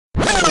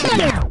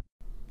Go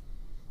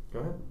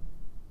ahead.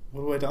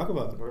 What do I talk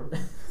about?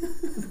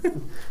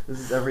 This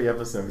is every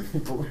episode.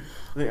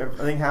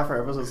 I think half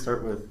our episodes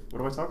start with, what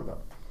do I talk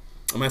about?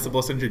 Am I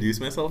supposed to introduce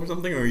myself or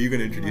something, or are you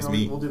going to introduce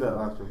me? We'll do that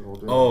after.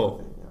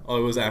 Oh,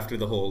 it was after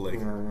the whole, like,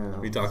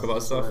 we talk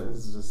about stuff?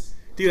 This is just...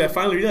 Dude, I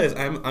finally realized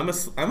I'm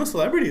a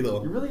celebrity,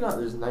 though. You're really not.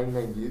 There's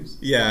 99 views.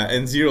 Yeah,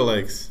 and 0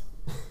 likes.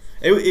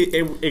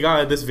 It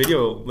got this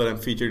video that I'm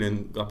featured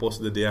in got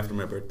posted the day after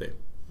my birthday.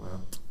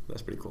 Wow.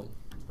 That's pretty cool.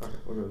 Okay,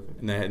 we'll go with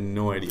it. And I had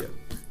no idea.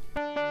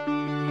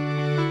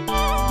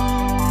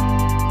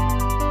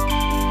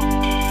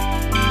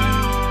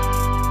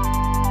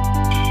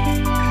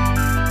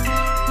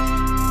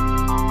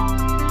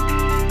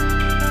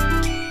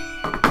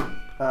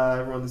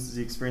 Everyone, this is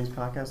the Experience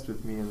Podcast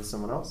with me and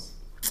someone else.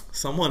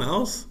 Someone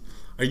else?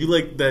 Are you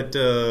like that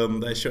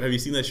that show? Have you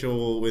seen that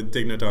show with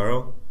Tig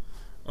Notaro,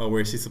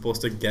 where she's supposed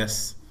to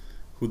guess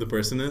who the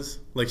person is?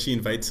 Like, she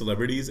invites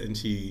celebrities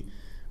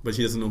but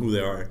she doesn't know who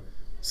they are.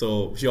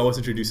 So she always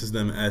introduces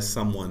them as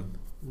someone.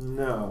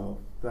 No,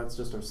 that's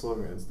just our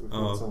slogan. It's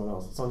someone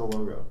else. It's on the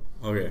logo.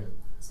 Okay.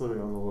 It's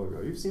literally on the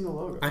logo. You've seen the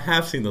logo. I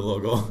have seen the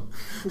logo.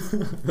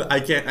 I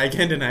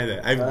can't deny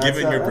that. I've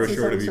given your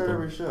brochure to people.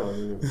 Every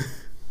show.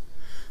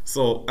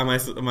 So am I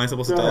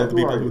supposed to tell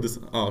people who this?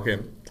 Oh, okay.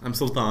 I'm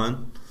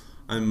Sultan.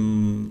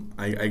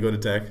 I go to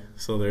tech,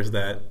 so there's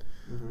that.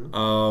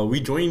 Mm-hmm. We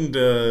joined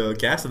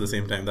CAS at the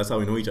same time. That's how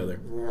we know each other.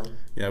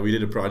 Yeah, we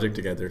did a project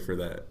together for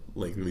that,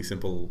 like, really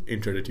simple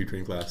intro to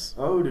tutoring class.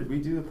 Oh, did we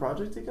do the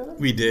project together?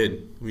 We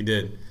did.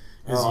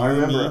 I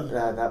remember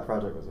that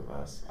project was a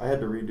mess. I had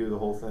to redo the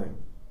whole thing.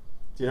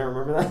 Do you not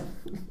remember that?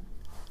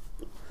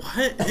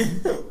 What?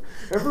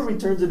 Remember we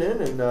turned it in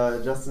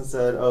and Justin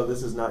said, "Oh,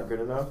 this is not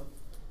good enough.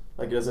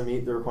 Like, it doesn't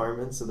meet the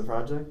requirements of the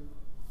project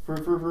for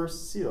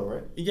CETO,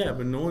 right?" Yeah,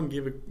 but no one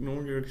gave a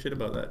shit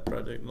about that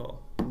project at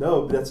all.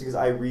 No, but that's because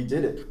I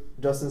redid it.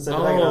 Justin sent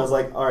it back, and I was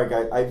like, "All right,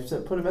 guys." I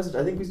put a message.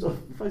 I think we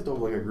probably still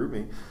have like a group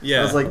meeting.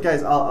 Yeah. I was like,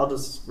 "Guys, I'll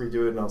just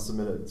redo it and I'll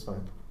submit it. It's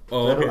fine."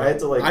 Oh, okay. I had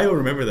to I don't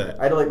remember that.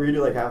 I had to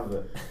redo like half of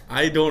it.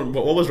 I don't.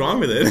 What was wrong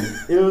with it?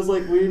 It was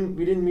like we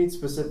didn't meet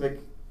specific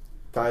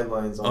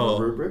guidelines on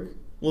the rubric.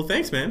 Well,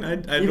 thanks, man.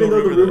 Even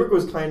though the rubric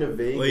was kind of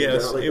vague. Well, yeah,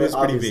 it was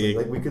pretty vague.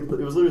 Like, it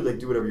was literally like,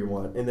 do whatever you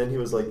want. And then he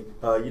was like,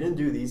 "You didn't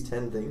do these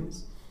 10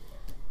 things."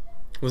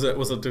 Did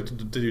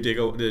it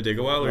take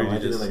a while, or no, you I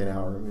did it like an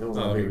hour. It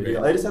wasn't a big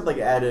deal. I just had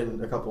add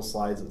in a couple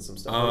slides and some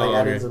stuff.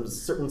 Add in some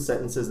certain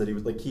sentences that he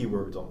was like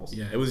keywords almost.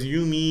 Yeah, it was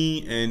you,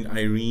 me, and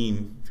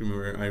Irene. If you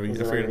remember Irene,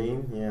 was it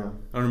Irene? Yeah.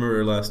 I don't remember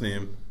her last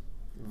name.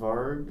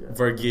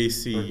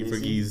 Varghese.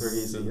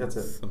 That's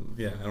it.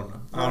 I don't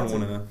know. I don't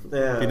want to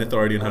be an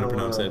authority on how to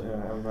pronounce it.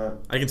 Yeah,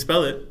 I can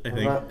spell it.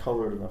 I'm not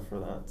colored enough for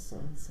that. So.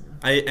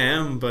 I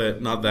am,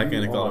 but not that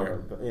kind of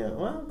color. Yeah,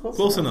 well,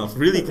 close enough.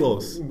 Really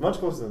close. Much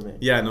closer than me.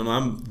 Yeah, no,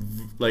 I'm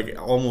like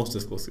almost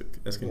as close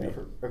as can be.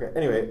 Okay.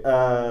 Anyway,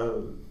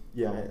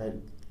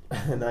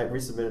 and I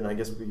resubmitted, and I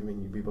guess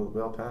we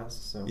all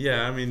passed. So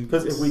yeah, I mean,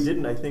 because if we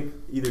didn't, I think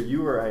either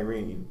you or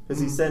Irene,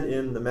 because he sent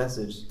in the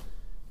message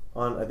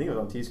on, I think it was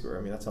on T-Square.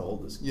 I mean, that's how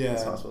old this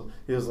hospital.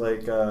 He was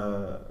like,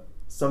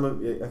 some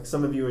of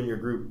you in your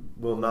group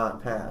will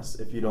not pass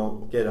if you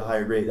don't get a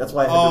higher grade. That's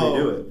why I had to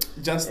redo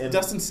it.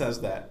 Justin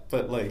says that,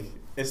 but like,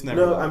 it's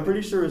never. No, I'm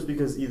pretty sure it's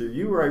because either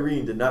you or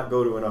Irene did not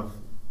go to enough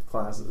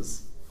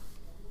classes.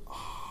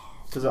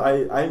 Because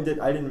I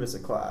didn't miss a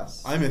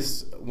class. I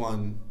missed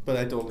one, but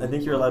I don't. I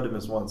think you're allowed to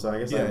miss one, so I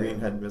guess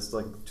Irene had missed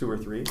like 2 or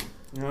 3.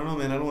 I don't know,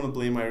 man. I don't want to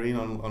blame Irene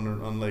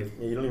on like.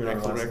 Yeah, you don't even know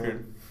the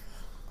record.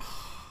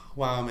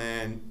 Wow,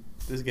 man,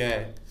 this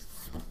guy.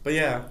 But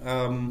yeah,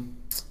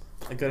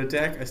 I go to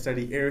tech. I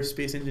study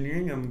aerospace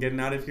engineering. I'm getting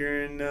out of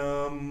here in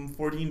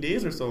 14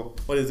 days or so.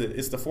 What is it?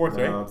 It's the 4th,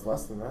 right? No, it's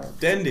less than that.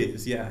 10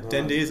 days, yeah. No.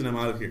 10 days and I'm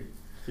out of here.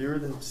 Fewer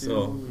than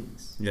 2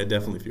 weeks. Yeah,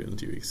 definitely fewer than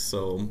 2 weeks.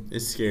 So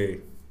it's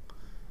scary.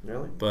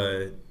 Really?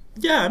 But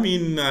yeah, I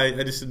mean, I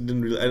just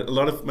didn't really. A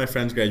lot of my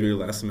friends graduated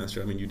last semester.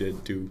 I mean, you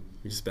did too.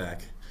 You're just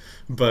back.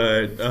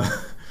 But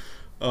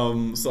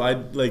so I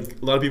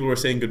like a lot of people were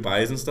saying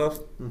goodbyes and stuff.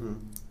 Mm-hmm.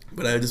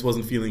 But I just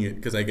wasn't feeling it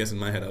because I guess in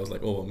my head I was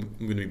like, oh, I'm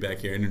going to be back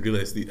here, and I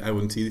realized I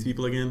wouldn't see these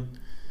people again.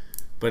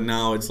 But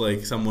now it's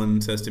like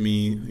someone says to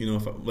me,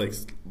 if like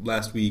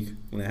last week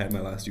when I had my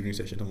last tutoring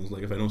session, someone was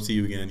like, if I don't see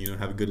you again,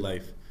 have a good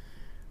life.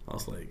 I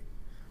was like,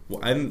 well,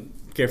 I didn't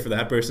care for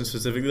that person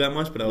specifically that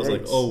much, but I was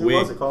like, oh, wait. Who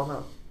was it? Call him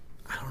out.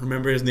 I don't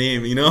remember his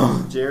name,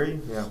 Jerry?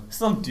 Yeah.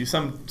 Some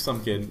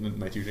kid in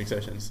my tutoring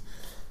sessions.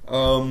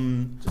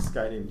 Just a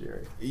guy named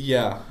Jerry.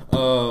 Yeah.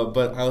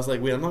 But I was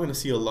like, wait, I'm not going to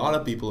see a lot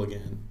of people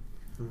again.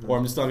 Mm-hmm. Or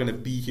I'm just not going to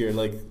be here.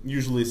 Like,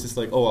 usually it's just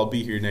like, oh, I'll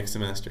be here next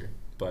semester.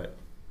 But,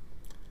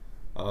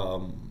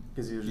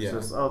 because usually it's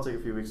just, I'll take a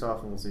few weeks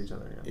off and we'll see each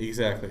other again.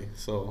 Exactly.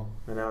 So.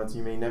 But now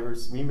we may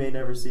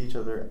never see each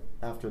other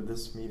after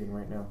this meeting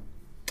right now.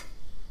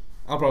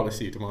 I'll probably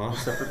see you tomorrow.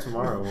 Except for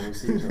tomorrow when we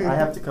see each other. I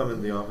have to come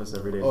into the office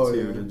every day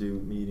to do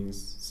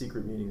meetings,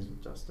 secret meetings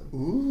with Justin.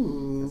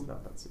 Ooh. It's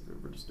not that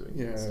secret. We're just doing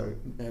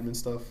admin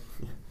stuff.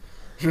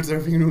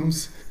 Reserving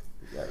rooms.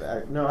 Yeah,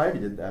 I already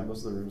did that.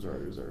 Most of the rooms are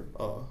already reserved.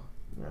 Oh.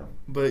 Yeah.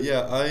 But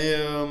yeah, I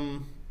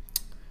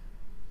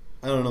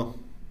don't know.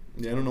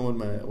 Yeah, I don't know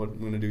what I'm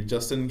gonna do.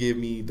 Justin gave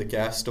me the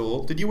gas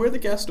stole. Did you wear the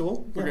gas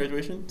stole for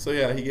graduation? So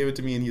yeah, he gave it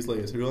to me, and he's like,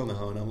 "It's real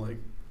now," and I'm like,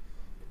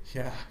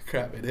 "Yeah,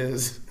 crap, it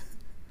is."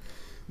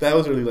 That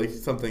was really like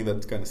something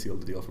that kind of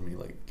sealed the deal for me,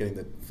 like getting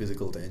that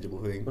physical,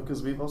 tangible thing.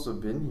 Because we've also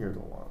been here the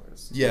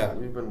longest. Yeah,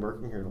 we've been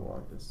working here the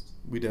longest.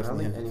 We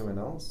definitely. I don't think anyone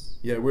else.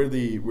 Yeah, we're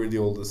the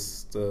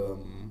oldest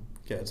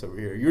cats over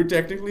here. You're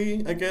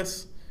technically, I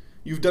guess,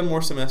 you've done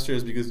more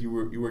semesters because you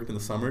worked in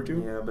the summer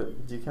too. Yeah,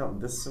 but do you count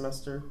this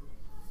semester?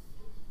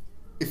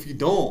 If you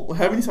don't,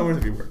 how many summers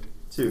have you worked?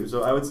 2.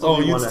 So I would still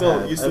be one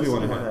ahead. You'd still be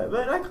one ahead.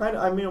 But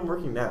I mean, I'm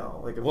working now.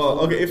 Like,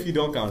 okay, if you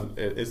don't count,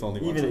 it's only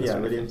one semester. Yeah,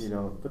 but if you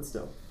don't, but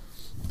still.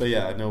 But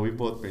yeah, no, we've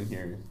both been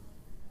here,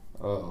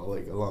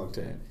 like a long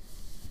time,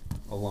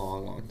 a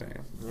long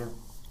time. Yeah.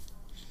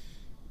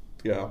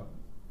 Yeah.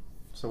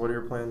 So what are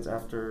your plans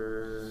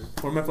after?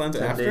 What are my plans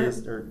 10 after?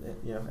 Days or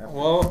after?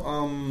 Well,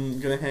 I'm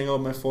gonna hang out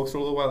with my folks for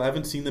a little while. I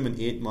haven't seen them in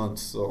 8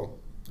 months, so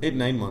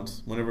 9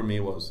 months, whenever May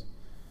was.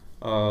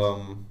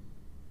 7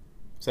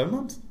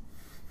 months.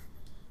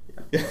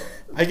 Yeah.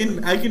 I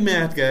can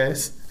math,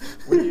 guys.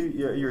 Were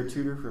you're a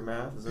tutor for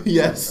math? Is that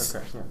yes.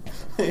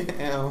 Okay.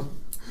 Yeah. I am.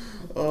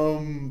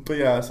 But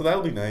yeah, so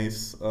that'll be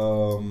nice.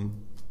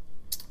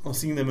 I'll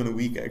see them in a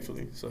week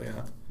actually. So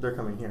yeah. They're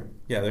coming here.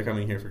 Yeah, they're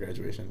coming here for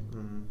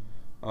graduation.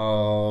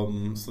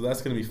 Mm-hmm. So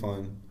that's gonna be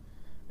fun,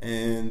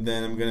 and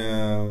then I'm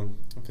gonna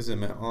visit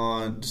my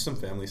aunt, just some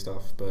family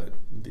stuff. But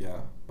yeah,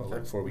 about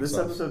like 4 weeks. This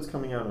off. episode's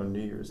coming out on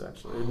New Year's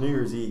actually, New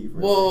Year's Eve.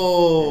 Really.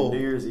 Whoa! Yeah, New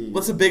Year's Eve.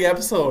 What's a big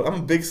episode? I'm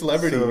a big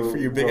celebrity for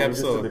your big episode.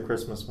 We just did the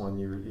Christmas one.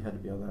 You had to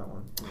be on that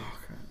one. Oh,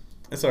 crap.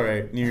 It's all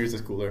right. New Year's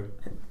is cooler.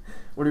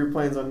 What are your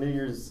plans on New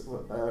Year's?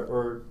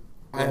 Or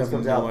I have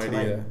no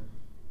idea.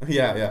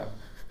 Yeah.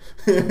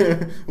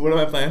 What are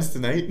my plans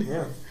tonight?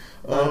 Yeah.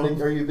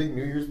 Are you a big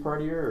New Year's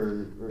partier?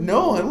 Or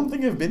no, I don't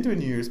think I've been to a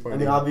New Year's party. I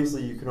mean,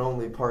 obviously, you can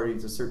only party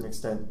to a certain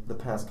extent the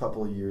past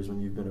couple of years when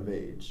you've been of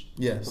age.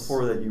 Yes.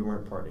 Before that, you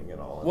weren't partying at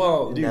all.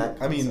 Well, dude,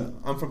 I mean,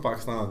 I'm from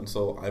Pakistan,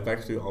 so I've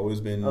actually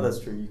always been... Oh,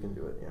 that's true. You can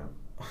do it, yeah.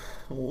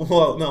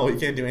 Well, no, you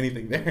can't do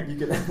anything there.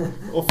 You can...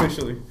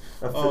 Officially.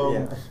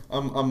 Yeah.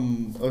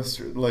 I'm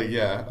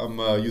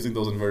using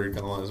those inverted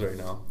commas right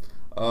now.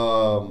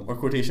 Or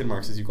quotation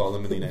marks, as you call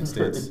them in the United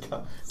States.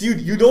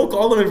 Dude, you don't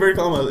call them inverted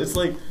commas. It's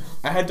like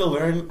I had to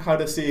learn how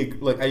to say,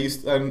 like, I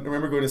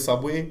remember going to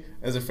Subway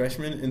as a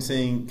freshman and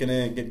saying, "Can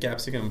I get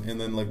capsicum?"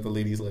 And then like the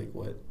lady's like,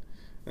 "What?"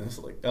 And it's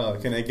like,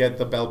 "Can I get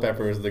the bell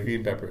peppers, the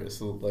green peppers?"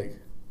 So like,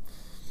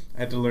 I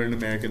had to learn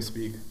American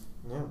speak.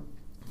 Yeah.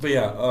 But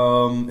yeah,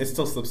 it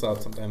still slips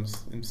out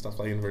sometimes in stuff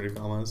like inverted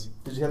commas.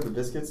 Did you have the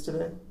biscuits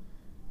today?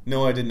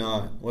 No, I did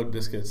not. What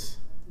biscuits?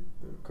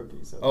 The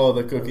cookies. Oh,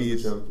 the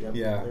cookies.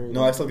 Yeah.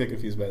 No, I still get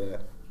confused by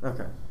that.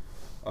 Okay.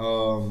 I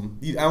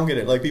don't get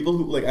it. Like people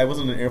who like I was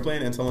on an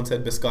airplane and someone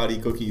said biscotti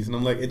cookies and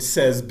I'm like, it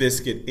says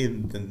biscuit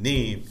in the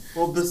name.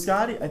 Well,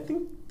 biscotti, I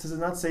think, does it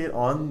not say it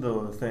on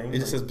the thing? It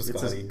just says biscotti. It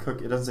says it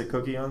doesn't say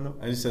cookie on the.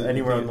 I just said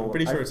anywhere on the. I'm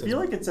pretty sure I it says. feel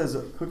like it says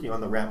cookie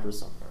on the wrapper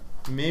somewhere.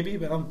 Maybe,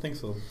 but I don't think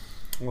so.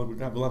 We'll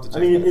have to check. I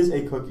mean, it is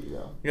a cookie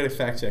though. You gotta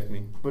fact check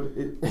me. But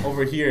it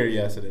over here,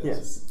 yes, it is.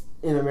 Yes,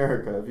 in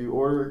America, if you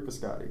order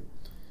biscotti.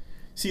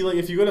 See, like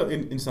if you go to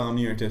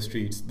Insomnia or Tiff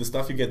Streets, the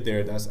stuff you get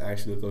there, that's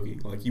actually a cookie.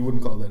 Like you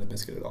wouldn't call that a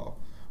biscuit at all.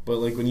 But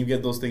like when you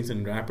get those things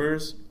in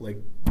wrappers, like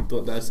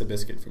that's a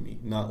biscuit for me.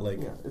 Not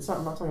like it's not.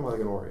 I'm not talking about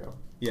like an Oreo.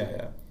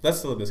 Yeah, that's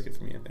still a biscuit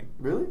for me. I think.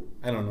 Really?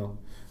 I don't know.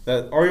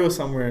 That Oreo is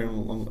somewhere.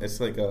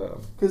 It's like a.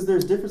 Because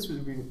there's difference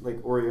between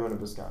like Oreo and a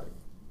biscotti.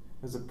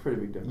 There's a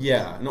pretty big difference.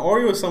 Yeah, an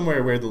Oreo is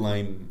somewhere where the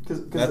line.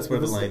 That's where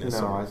the line is.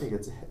 No, I think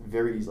it's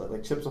very easy.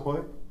 Like Chips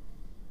Ahoy.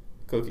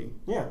 Cookie.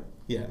 Yeah.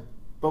 Yeah.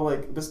 But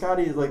like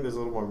biscotti is like there's a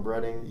little more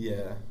breading.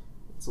 Yeah.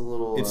 It's a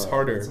little. It's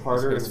harder. It's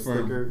harder it's and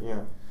firm. thicker.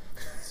 Yeah.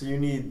 So you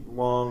need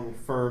long,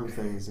 firm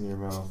things in your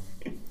mouth,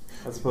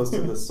 as opposed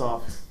to the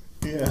soft.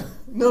 Yeah.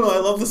 No, I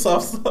love the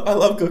soft stuff. I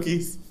love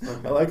cookies.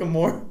 Okay. I like them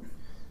more.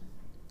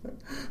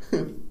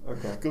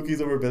 Okay.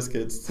 Cookies over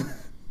biscuits,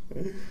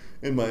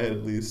 in my head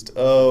at least.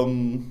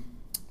 But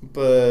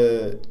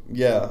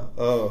yeah.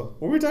 What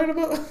were we talking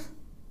about?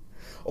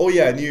 Oh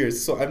yeah, New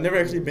Year's. So I've never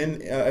actually been.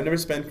 I've never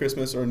spent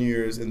Christmas or New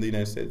Year's in the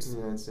United States. In the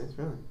United States,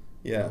 really?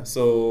 Yeah.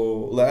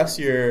 So last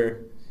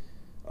year,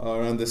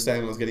 around this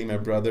time, I was getting my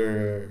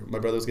brother. My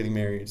brother was getting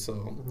married,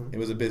 so it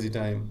was a busy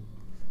time.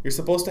 You're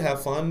supposed to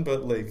have fun,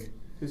 but like.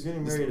 Who's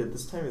getting married at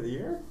this time of the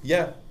year?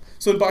 Yeah.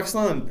 So in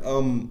Pakistan,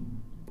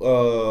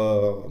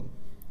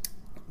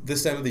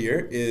 this time of the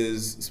year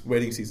is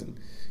wedding season.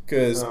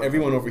 Because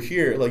everyone over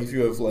here, like if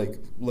you have like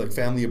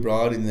family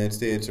abroad in the United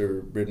States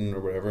or Britain or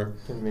whatever,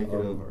 can make it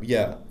over.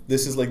 Yeah,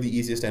 this is like the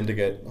easiest time to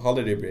get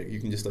holiday break. You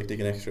can just like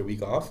take an extra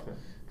week off. Okay.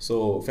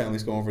 So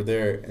families go over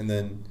there and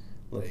then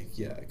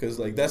because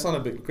like that's not a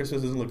big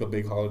Christmas isn't like a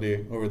big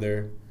holiday over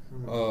there.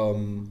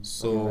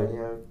 Mm-hmm.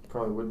 Yeah,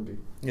 probably wouldn't be.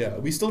 Yeah,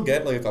 we still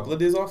get like a couple of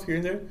days off here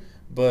and there,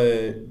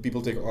 but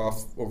people take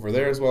off over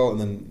there as well, and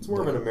then it's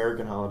more of an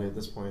American holiday at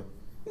this point.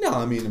 No,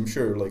 I mean I'm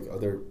sure like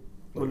other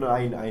Well, no,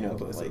 I know,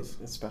 but like, places.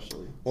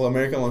 especially. Well,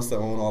 America wants to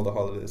own all the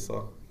holidays,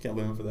 so can't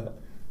blame them for that.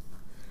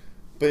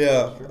 But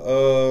yeah,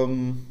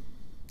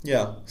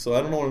 yeah. So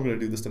I don't know what I'm gonna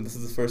do this time. This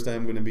is the first time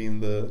I'm gonna be in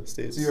the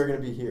States. So you're gonna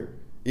be here.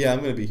 Yeah, I'm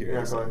gonna be here.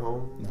 You're not going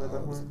home at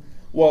that point.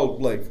 Well,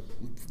 like,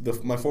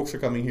 my folks are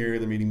coming here.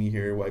 They're meeting me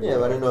here. Yeah,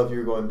 but I don't know if you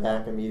were going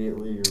back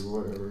immediately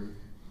or whatever.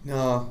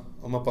 No,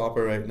 I'm a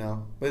pauper right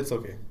now, but it's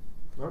okay.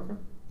 Okay.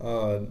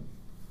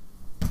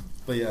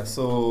 But yeah,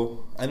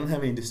 so I don't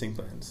have any distinct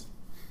plans,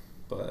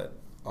 but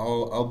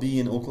I'll be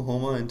in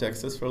Oklahoma and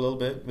Texas for a little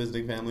bit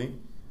visiting family.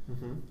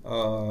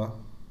 Mm-hmm.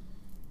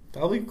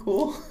 That'll be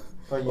cool.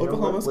 Oh, you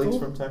Oklahoma's know what? Blake's cool.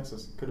 from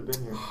Texas. Could have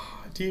been here.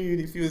 Dude,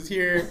 if he was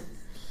here,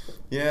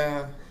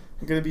 yeah,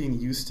 I'm gonna be in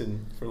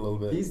Houston for a little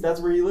bit. That's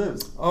where he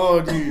lives.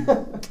 Oh, dude, you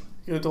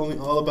could have told me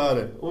all about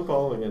it. We'll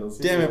call him again. Let's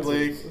see. Damn it,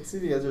 Blake. Let's see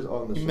the answers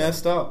on the show. You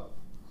messed up.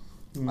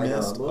 You I know,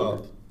 messed a little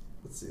up. bit.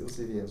 Let's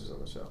see the answers on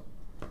the show.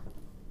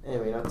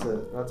 Anyway, not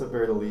to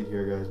bury the lead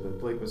here, guys, but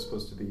Blake was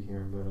supposed to be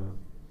here, but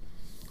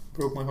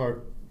Broke my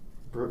heart.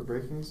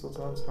 breaking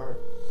Sultan's heart.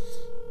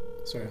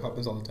 Sorry, it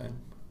happens all the time.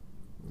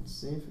 Let's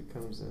see if it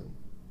comes in.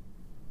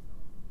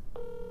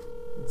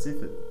 Let's see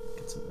if it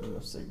gets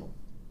enough signal.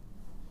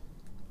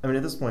 I mean,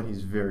 at this point,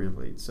 he's very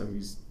late, so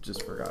he's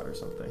just forgot or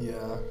something.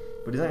 Yeah.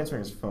 But he's not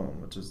answering his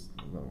phone, which is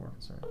a little more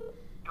concerning.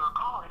 Your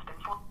call has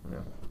been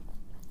Yeah.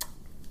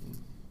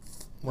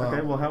 Wow.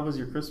 Okay, well, how was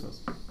your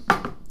Christmas?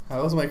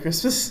 How was my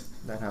Christmas?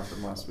 That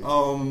happened last week.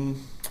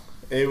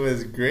 It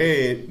was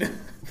great.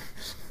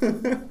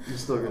 You're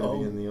still going to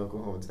be in the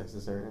Oklahoma,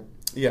 Texas area?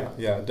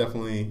 Yeah,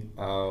 definitely.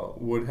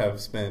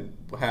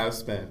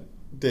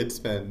 Did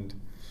spend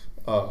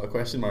a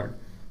question mark.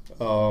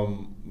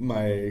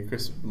 My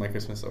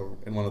Christmas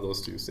in one of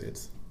those two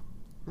states.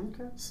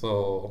 Okay.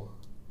 So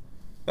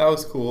that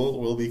was cool.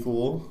 Will be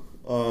cool.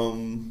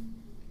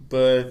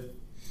 But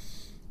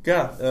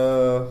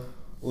yeah,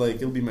 like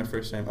it'll be my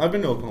first time. I've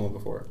been to Oklahoma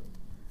before.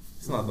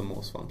 It's not the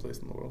most fun place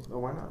in the world. Oh,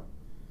 why not?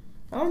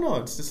 I don't know.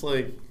 It's just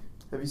like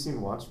Have you seen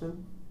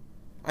Watchmen?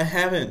 I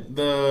haven't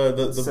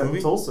the Set movie.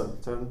 in Tulsa.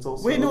 Set in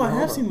Tulsa. Wait, no, I Oklahoma.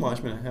 have seen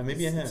Watchmen. I have.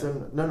 Maybe I have.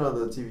 No,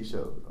 the TV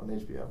show on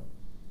HBO.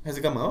 Has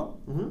it come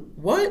out? Mm-hmm.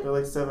 What? They're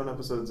like 7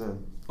 episodes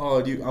in.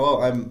 Oh, do you?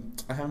 Well,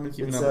 I haven't been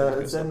keeping up.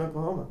 It's set in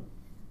Oklahoma.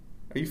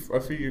 Are you for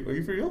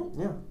real?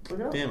 Yeah, look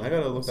it up. Damn, I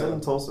gotta look Set that in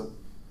up. Tulsa.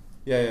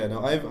 Yeah.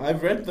 No,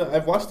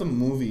 I've watched the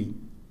movie,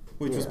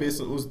 which was based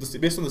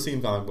on the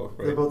same comic book,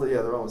 right? They're both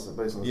they're all based on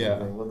the same Yeah.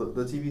 thing. Well,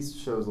 the TV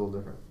show is a little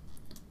different.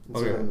 It's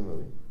Okay. in the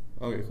movie.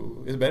 Okay,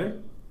 cool. Is it better?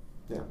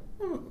 Yeah.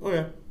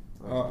 Okay.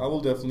 I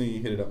will definitely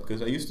hit it up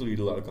because I used to read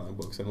a lot of comic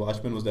books, and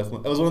Watchmen was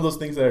definitely. It was one of those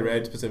things that I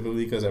read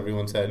specifically because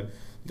everyone said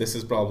this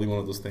is probably one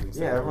of those things.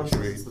 Yeah, that everyone should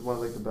says read. it's one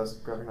of like the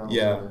best graphic novels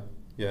Yeah. ever.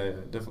 Yeah,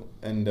 definitely.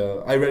 And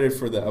I read it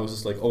for that. I was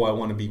just like, oh, I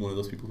want to be one of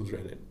those people who's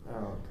read it,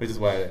 Oh. which is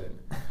why I read it.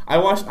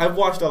 I've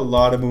watched a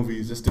lot of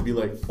movies just to be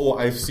like, oh,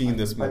 I've seen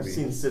this movie. I've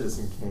seen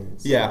Citizen Kane.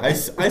 So. Yeah, I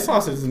saw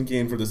Citizen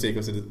Kane for the sake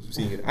of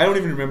seeing it. I don't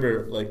even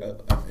remember like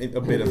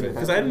a bit of it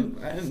because I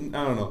don't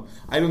know.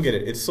 I don't get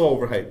it. It's so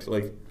overhyped.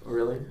 Like,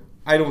 Really?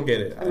 I don't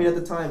get it. I mean, at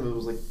the time, it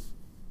was like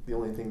the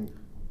only thing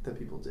that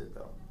people did,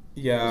 though.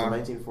 Yeah. Was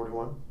it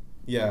 1941?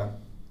 Yeah,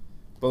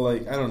 but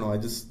like I don't know. I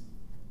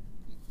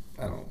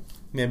don't know.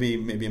 Maybe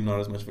I'm not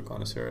as much of a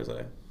connoisseur as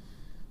I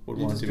would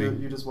want to be.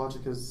 You just watch it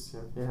because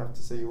you have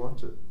to say you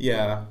watch it.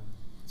 Yeah,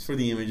 it's for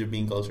the image of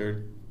being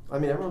cultured. I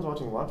mean, everyone's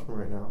watching Watchmen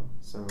right now,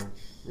 so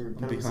you're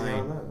kind of missing out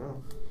on behind. that.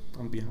 No.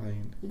 I'm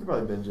behind. You could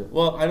probably binge it.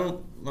 Well, I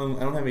don't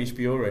have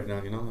HBO right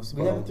now. You know, that's the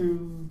We have problem. it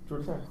through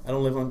Georgia Tech. I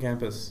don't live on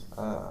campus.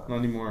 Not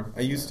anymore.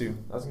 I used to.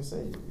 I was gonna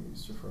say you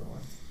used to for a while.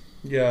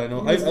 Yeah,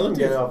 no. You I can looked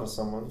get at it off of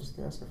someone. Just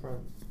ask a friend.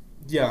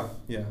 Yeah.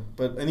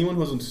 But anyone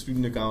who has a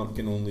student account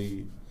can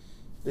only.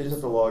 They just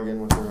have to log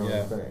in with their own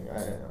Yeah. thing. I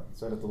know.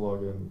 So I have to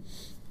log in.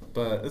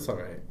 But it's all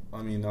right.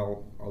 I mean,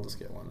 I'll just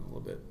get one in a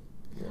little bit.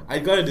 Yeah. I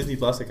got a Disney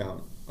Plus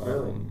account.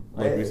 Really?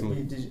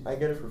 Recently. I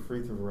get it for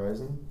free through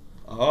Verizon.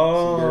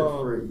 Oh.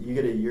 So you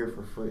get a year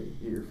for free.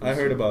 I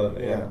heard about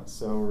it. Yeah.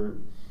 So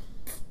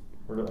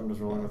I'm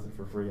just rolling with it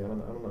for free. I don't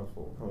know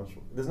how much.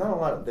 There's not a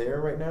lot there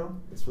right now.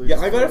 It's really Yeah,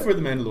 I got it for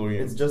The Mandalorian.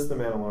 It's just the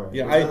Mandalorian.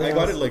 Yeah, There's I nothing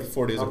got else it like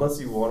 4 days ago. Unless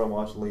you want to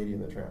watch Lady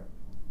and the Tramp.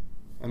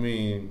 I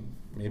mean,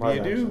 maybe Live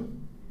you do.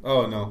 action.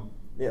 Oh no.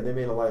 Yeah, they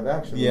made a live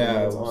action.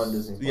 Yeah, it's on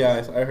Disney Plus.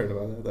 Yeah, I heard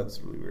about that. That's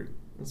really weird.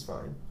 It's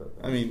fine. But,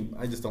 I mean,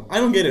 I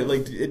don't get it.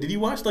 Like, did you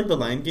watch like the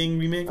Lion King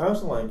remake? I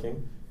watched The Lion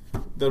King.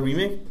 The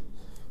remake?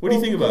 What do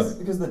you think about it?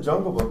 Because the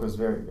Jungle Book was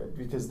very good.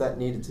 Because that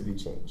needed to be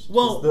changed.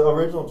 Well, 'cause the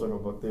original Jungle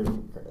Book, I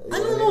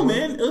don't know,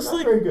 man. It was not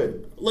like very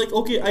good. Like,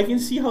 okay, I can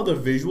see how the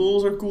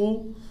visuals are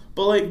cool,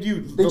 but like,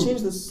 dude, They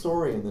changed the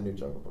story in the new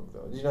Jungle Book,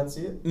 though. Did you not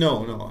see it?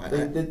 No.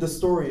 The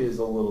story is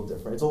a little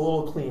different. It's a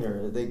little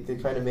cleaner. They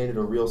kind of made it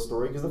a real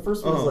story because the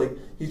first one is like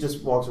he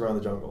just walks around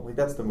the jungle. Like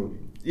that's the movie.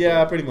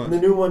 Yeah, pretty much. And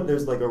the new one,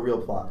 there's like a real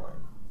plot line.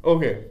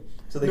 Okay.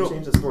 So they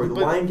changed the story. The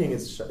but- Lion King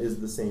is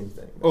the same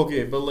thing.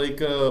 Okay, but like,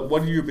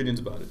 what are your opinions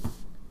about it?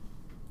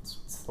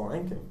 It's the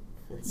Lion King.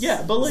 It's Yeah,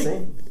 but the like,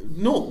 same.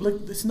 no, like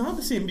it's not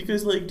the same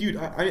because like, dude,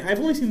 I've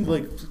only seen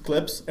like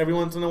clips every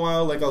once in a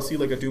while. Like I'll see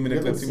like a 2-minute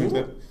You clip, haven't 2-minute seen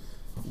clip.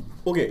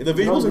 okay, the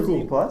visuals are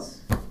cool.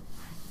 Plus?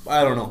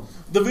 I don't know.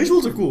 The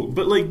visuals are cool,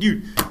 but like,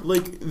 dude,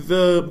 like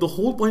the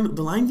whole point,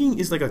 The Lion King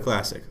is like a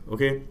classic.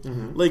 Okay,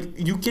 like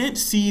you can't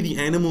see the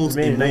animals.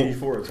 It's made in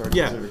 '94. It's hard to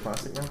Yeah. consider a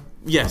classic now.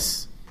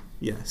 Yes,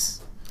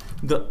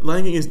 The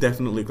Lion King is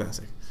definitely a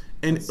classic,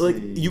 and Let's like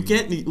see. you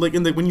can't like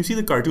in the when you see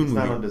the cartoon It's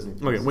movie. not on Disney.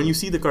 Okay, when you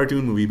see the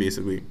cartoon movie,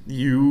 basically,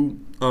 you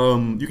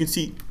can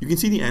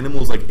see the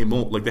animals like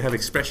emote, like they have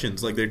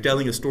expressions, like they're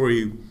telling a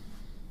story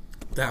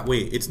that way.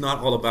 It's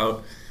not all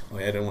about. Oh,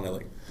 yeah, I don't want to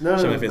like. No,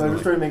 show no, my face I'm in the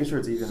just trying to make sure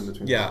it's even in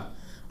between. Yeah,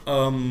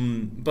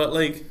 but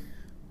like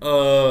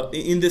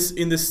in this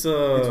It's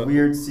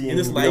weird seeing in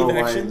this real live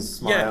action, lions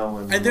smile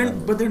and they're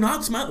whatever. they're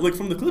not smiling. Like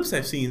from the clips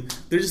I've seen,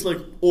 they're just like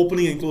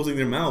opening and closing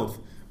their mouth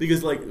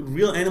because like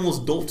real animals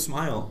don't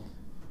smile.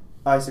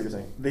 I see what you're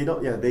saying. They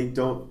don't. Yeah, they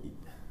don't.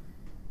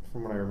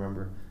 From what I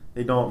remember,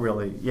 they don't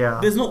really. Yeah.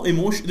 There's no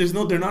emotion. They're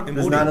not emoting.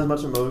 There's not as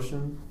much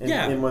emotion. And,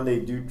 Yeah. And when they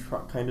do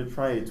kind of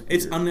try,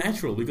 It's weird.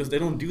 unnatural because they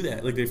don't do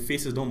that. Like their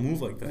faces don't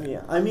move like that.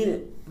 Yeah, I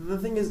mean, the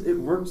thing is, it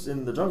works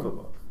in the Jungle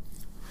Book.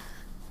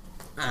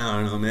 I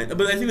don't know, man.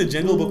 But I think the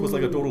Jungle Book was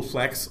like a total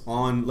flex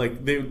on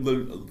like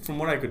from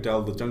what I could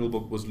tell, the Jungle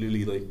Book was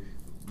really like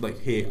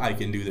hey, I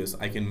can do this.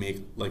 I can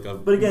make like a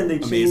But again, they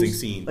amazing changed,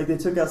 scene. Like they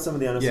took out some of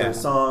the unnecessary Yeah.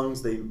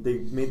 songs. They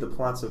made the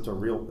plot so it's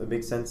it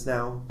makes sense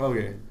now.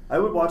 Okay. I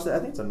would watch that. I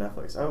think it's on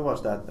Netflix. I would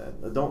watch that then.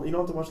 You don't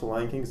have to watch The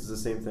Lion King 'cause it's the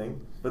same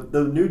thing. But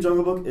the new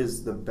Jungle Book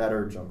is the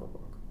better Jungle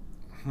Book.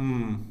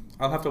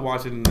 I'll have to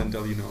watch it and then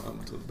tell you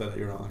that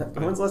you're wrong.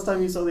 But When's the last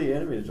time you saw the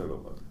animated Jungle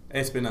Book?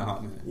 it's been a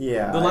hot minute.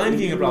 Yeah, The Lion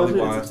King I probably it's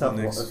a watched tough in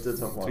the next it's a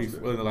tough watch. in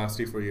the last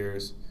 3-4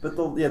 years. But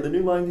the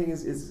new Lion King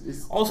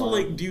is Also, fine.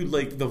 like, dude,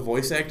 like the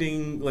voice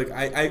acting, like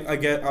I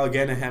get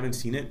again, I haven't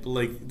seen it, but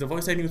like the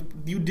voice acting,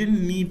 you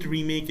didn't need to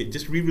remake it,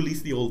 just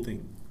re-release the old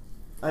thing.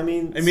 I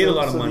mean, it made a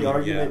lot of so money, the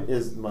argument yeah.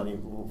 is money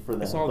for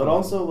them, It's all but the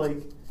also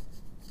like,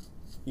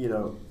 you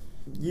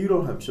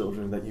don't have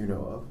children that you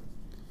know of.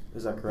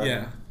 Is that correct?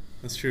 Yeah,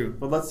 that's true.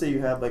 But let's say you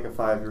have like a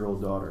 5-year-old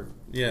daughter.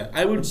 Yeah,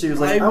 I would. And she was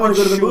like, I want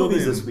to go to the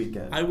movies this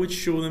weekend. I would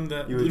show them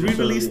that You would just show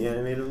them re-release. the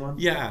animated one.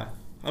 Yeah,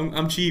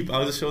 I'm cheap.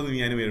 I'll just show them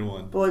the animated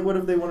one. But like, what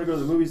if they want to go to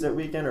the movies that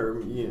weekend, or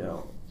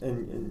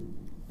and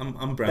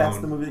I'm brown. That's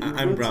the movie that you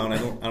I'm would go brown. to?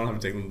 I don't have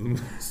to take them to the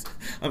movies.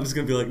 I'm just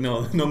gonna be like,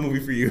 no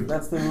movie for you.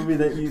 that's the movie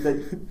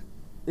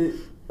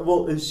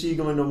well, is she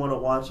going to want to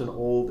watch an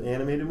old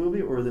animated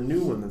movie or the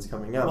new one that's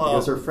coming out? Well,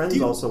 Because her friends do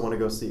you- also want to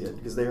go see it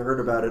because they heard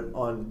about it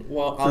through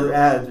I'll-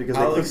 ads because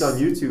they I'll clicked on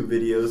YouTube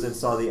videos and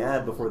saw the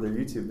ad before their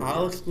YouTube video.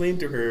 I'll explain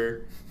to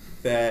her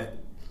that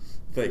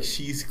like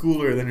she's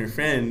cooler than her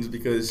friends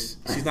because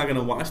she's not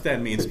gonna watch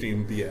that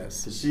mainstream BS.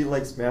 So she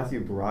likes Matthew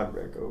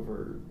Broderick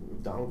over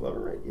Donald Glover,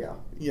 right? Yeah.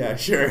 Yeah,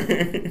 sure.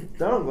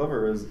 Donald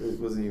Glover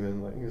wasn't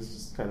even like, he was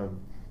just kind of,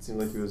 seemed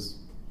like he was.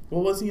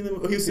 What was he in the?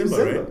 Oh, he was he was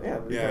Simba, right? Yeah,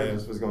 but he Yeah, kind yeah. of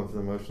just was going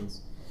through the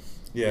motions.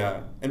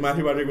 Yeah, and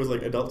Matthew Broderick was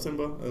like adult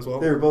Simba as well.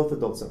 They were both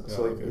adult Simba. Yeah,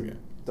 So like, okay.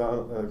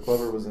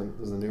 Glover was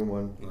the new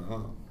one. Uh-huh.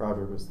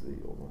 Broderick was the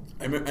old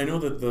one. I know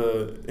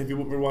that if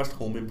you ever watched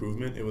Home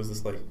Improvement, it was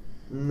this like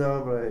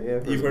No, but yeah,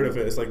 you've heard of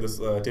it. It's like this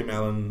Tim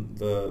Allen,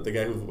 the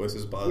guy who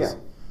voices Buzz. Yeah,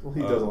 well, he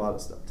does a lot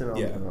of stuff. Tim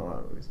Allen's yeah. in a lot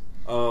of movies.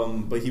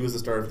 But he was the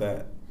star of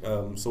that.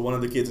 So one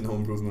of the kids in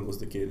Home Improvement was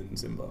the kid in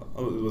Simba.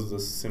 Oh, it was the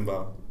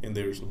Simba in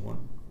the original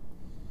one.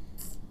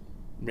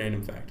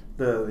 Random fact.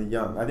 The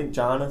young, I think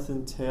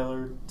Jonathan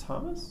Taylor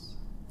Thomas,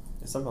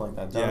 something like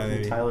that. Yeah, Jonathan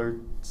maybe. Tyler.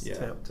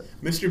 Yeah.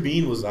 Mr.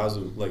 Bean was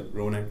Zazu, like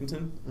Rowan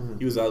Atkinson. Mhm.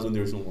 He was Zazu in the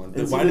original one.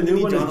 And Why see, did the they new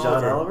need one is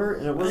John Oliver,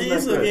 and it I wasn't think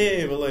it's that good.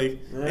 okay, but like,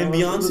 Yeah, and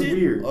it was Beyonce,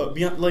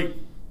 weird. like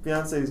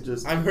Beyonce's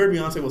just. I've heard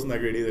Beyonce wasn't that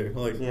great either.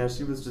 Like, Yeah,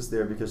 she was just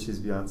there because she's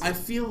Beyonce. I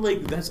feel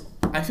like that's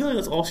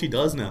all she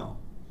does now.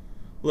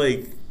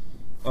 Like,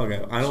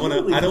 okay, I don't She want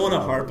to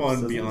releases harp on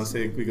albums,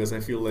 Beyonce because I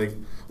feel like,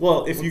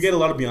 well, if you get a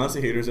lot of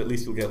Beyonce haters, at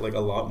least you'll get like a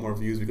lot more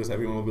views because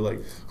everyone will be like,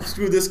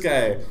 screw this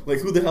guy. Like,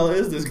 who the hell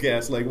is this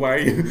guest? Like,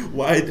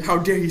 how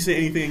dare he say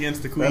anything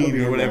against the That'll queen be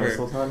or in there. whatever?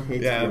 Sultan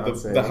hates Yeah,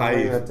 Beyonce. the I'm hype.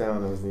 writing that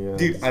down as the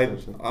Dude,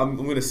 description. I'm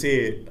gonna say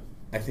it.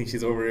 I think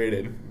she's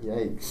overrated.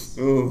 Yikes.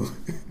 Ooh.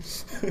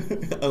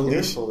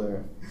 Unleash. Careful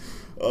there.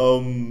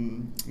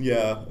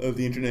 Yeah,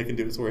 the internet can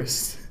do its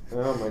worst.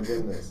 Oh my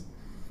goodness.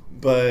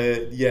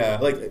 But yeah,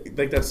 like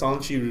that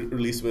song she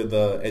released with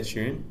Ed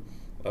Sheeran.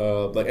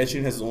 Like Ed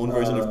Sheeran has his own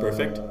version of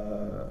Perfect.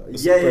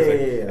 It's Yeah.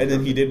 And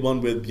then he did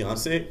one with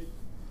Beyonce.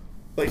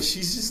 Like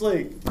she's just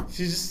like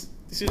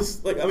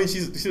I mean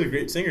she's a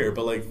great singer,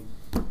 but like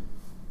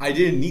I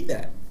didn't need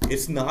that.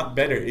 It's not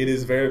better. It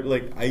is very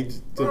like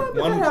But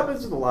that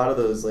happens with a lot of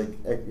those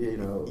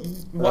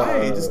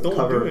why? Just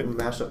don't do it.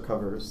 Mashup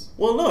covers.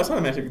 Well, no, it's not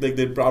a mashup. Like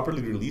they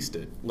properly released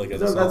it. Like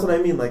as a No, song. that's what I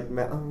mean. Like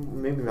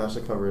maybe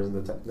mashup covers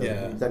and the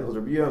Yeah. technicals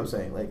are. You know what I'm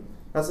saying? Like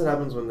that's what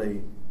happens when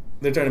they.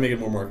 They're trying to make it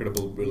more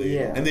marketable, really.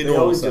 Yeah, And they know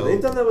always it'll do.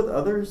 They've sell. done that with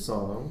other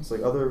songs,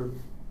 like other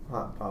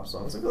hot pop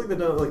songs. I feel like they've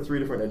done it with like 3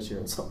 different Ed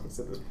Sheeran songs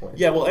at this point.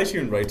 Yeah, well, Ed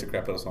Sheeran writes a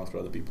crap ton of songs for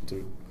other people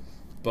too,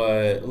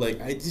 but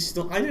like I just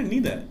don't. I didn't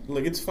need that.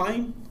 Like it's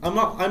fine. I'm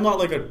not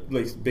like a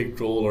big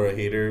troll or a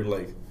hater.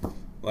 Like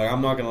Like,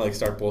 I'm not gonna like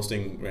start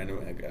posting random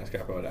ass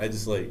crap about it. I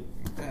just like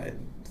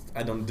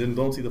I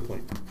don't see the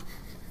point.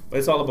 But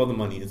it's all about the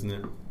money, isn't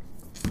it?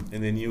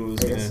 And then you was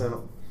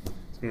gonna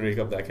rake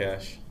up that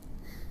cash.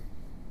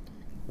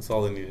 That's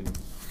all they needed.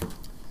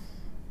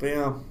 But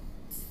yeah,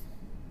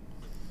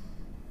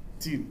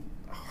 dude,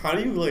 how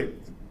do you like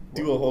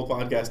do a whole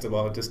podcast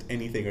about just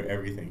anything or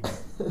everything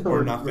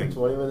or nothing?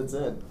 We're 20 minutes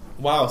in.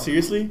 Wow,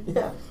 seriously?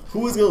 Yeah.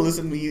 Who is gonna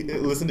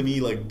listen to me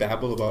like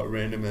babble about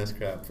random ass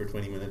crap for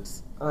 20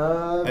 minutes?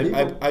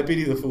 I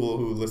pity the fool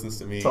who listens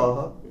to me.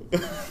 Talha.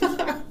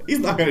 He's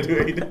not gonna do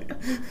anything.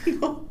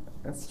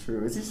 That's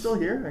true. Is he still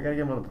here? I gotta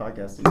get him on the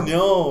podcast.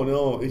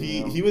 No.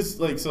 He was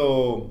like,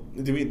 so.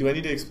 Do I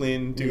need to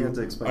explain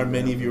to our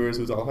many viewers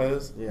who Talha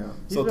is? Yeah.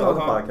 He's So been on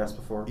the Talha, podcast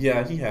before.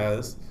 Yeah, he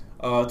has.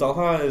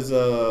 Talha is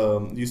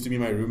used to be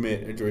my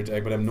roommate at Georgia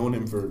Tech, but I've known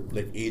him for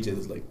like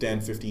ages, like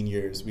 10, 15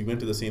 years. We went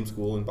to the same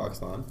school in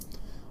Pakistan,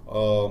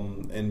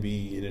 and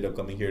we ended up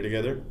coming here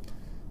together.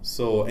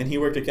 So, and he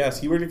worked at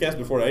CAS. He worked at CAS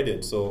before I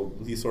did, so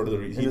he's sort of the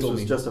reason. This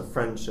was just a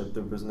friendship.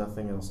 There was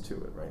nothing else to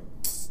it, right?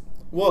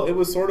 Well, it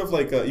was sort of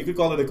like you could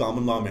call it a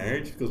common law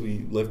marriage because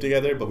we lived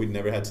together, but we'd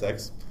never had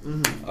sex.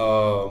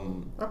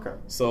 Mm-hmm. Okay.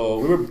 So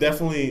we were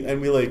definitely,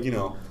 and we like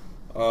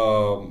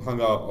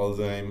hung out all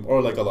the time,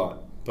 or like a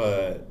lot.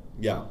 But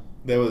yeah,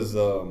 there was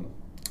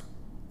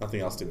nothing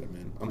else to it,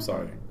 man. I'm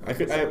sorry.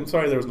 I'm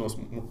sorry there was no.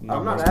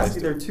 I'm not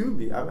asking there to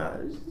be. I'm not,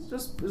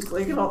 just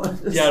laying it all.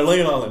 Yeah,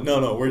 laying it all in.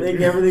 No, we're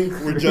making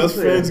everything. We're just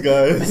friends,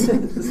 guys.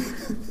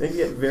 Making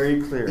it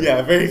very clear.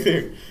 Yeah, very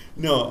clear.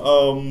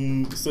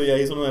 No, so yeah,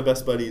 he's one of my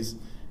best buddies,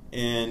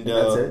 and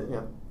that's it.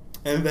 Yeah,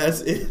 and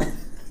that's it.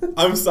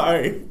 I'm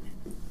sorry.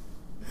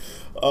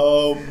 I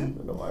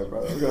don't know why,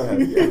 brother. Go ahead.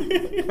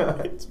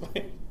 Yeah. It's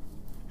fine.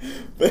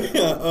 But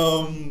yeah,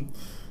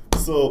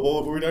 so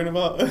what were we talking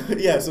about?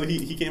 Yeah, so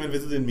he came and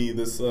visited me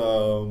this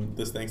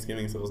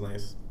Thanksgiving, so it was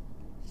nice.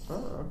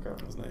 Oh, okay.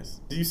 It was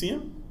nice. Did you see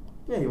him?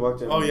 Yeah, he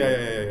walked in. Oh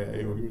yeah.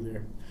 You were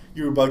there.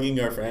 You were bugging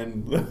our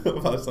friend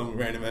about some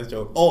random ass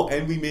joke. Oh,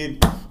 and we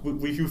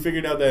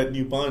figured out that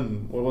new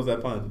pun. What was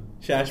that pun?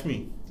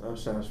 Shashmi. Oh,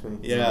 Shashmi.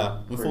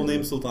 Yeah, my full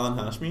name's Sultan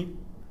Hashmi.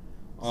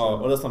 Oh,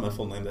 well, that's not my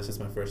full name. That's just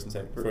my first and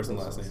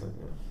last name.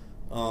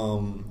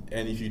 Yeah.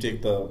 And if you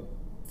take the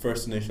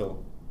first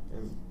initial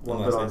and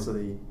lump it onto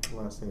the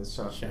last name is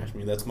Shashmi.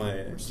 Shashmi. That's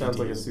my. Which sounds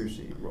like a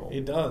sushi roll.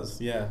 It does.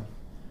 Yeah.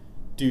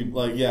 Dude,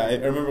 like, yeah, I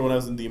remember when I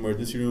was in the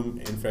emergency room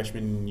in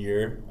freshman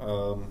year.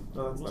 No,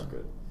 that's not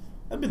good.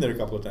 I've been there a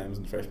couple of times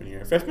in freshman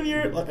year. Freshman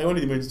year, like, I went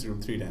to the emergency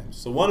room 3 times.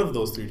 So one of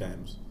those 3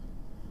 times,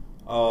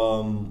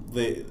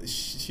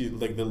 she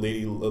like the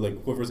lady,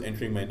 like whoever's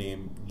entering my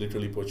name,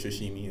 literally put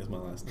Shashimi as my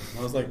last name.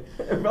 I was like,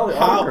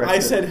 how? I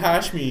said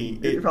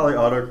Hashmi. It probably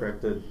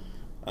autocorrected.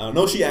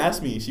 No, she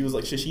asked me. She was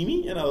like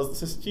Shashimi, and I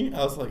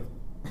was like,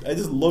 I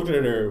just looked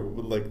at her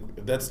with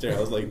like that stare. I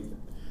was like,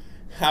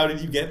 how did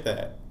you get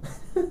that?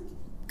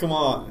 Come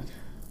on.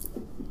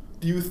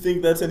 Do you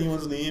think that's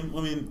anyone's name?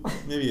 I mean,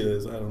 maybe it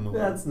is. I don't know.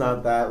 That's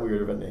not that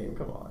weird of a name.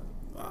 Come on.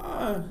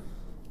 I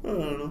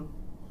don't know.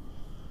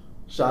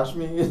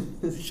 Shashmi?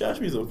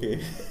 Shashmi's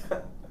okay.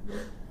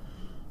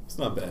 It's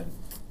not bad.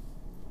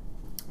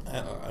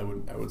 I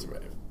would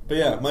survive. But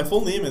yeah, my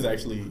full name is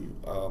actually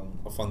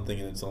a fun thing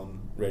in its own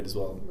right as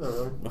well.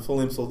 Uh-huh. My full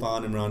name's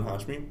Sultan Imran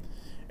Hashmi,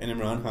 and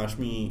Imran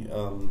Hashmi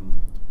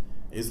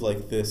is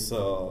like this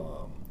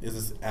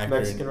actor.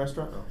 Mexican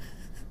restaurant? No.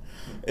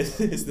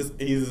 He's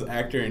this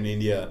actor in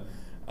India,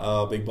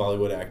 big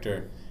Bollywood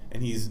actor,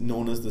 and he's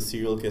known as the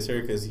serial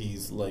kisser because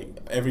he's like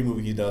every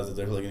movie he does,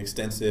 there's like an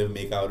extensive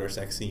makeout or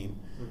sex scene,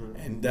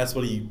 and that's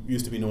what he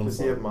used to be known for. Does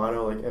he have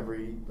mono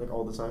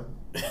all the time?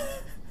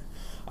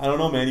 I don't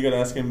know, man. You gotta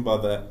ask him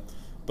about that.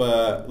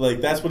 But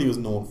like that's what he was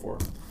known for.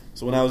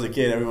 So when I was a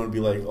kid, everyone would be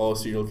like, "Oh,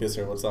 serial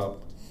kisser, what's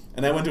up?"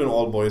 And I went to an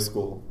all boys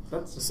school,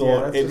 that's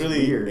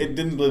it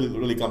didn't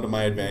really come to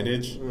my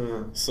advantage.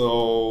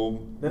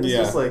 So then it's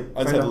just like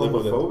I kind of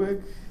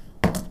homophobic.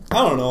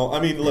 I don't know. I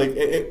mean, like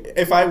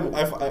if I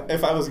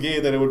was gay,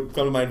 then it would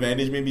come to my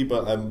advantage maybe.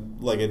 But I'm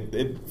like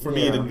for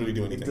me, it didn't really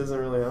do anything. It doesn't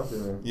really help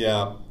you.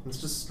 Yeah,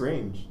 it's just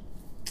strange.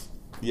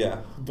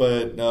 Yeah,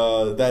 but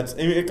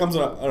it comes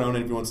around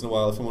every once in a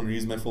while. If someone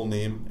reads my full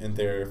name and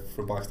they're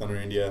from Pakistan or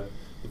India,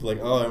 it's like,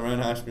 "Oh, I'm Ryan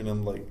Hashmi," and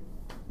I'm like,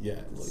 "Yeah,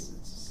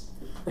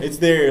 it's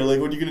there. Like,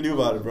 what are you gonna do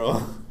about it,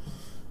 bro?"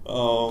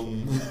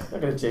 I'm not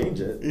gonna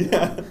change it.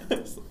 Yeah,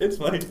 it's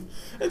fine.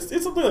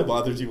 It's something that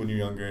bothers you when you're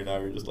younger, and now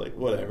you're just like,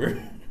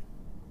 whatever.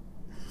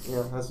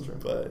 Yeah, that's true.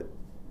 But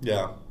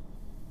yeah,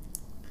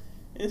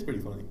 it's pretty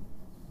funny.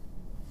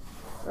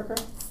 Okay.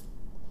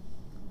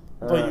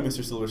 What about you,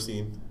 Mr.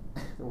 Silverstein?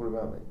 What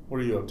about me?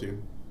 What are you up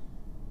to?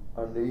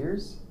 On New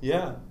Year's?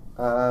 Yeah.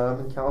 I'm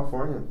in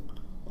California.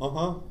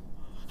 Uh-huh.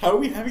 How are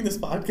we having this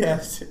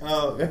podcast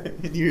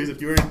in New Year's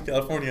if you're in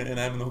California and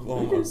I'm in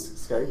Oklahoma? We can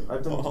Skype.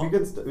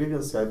 We've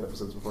done Skype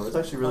episodes before. It's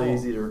actually really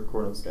easy to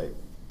record on Skype.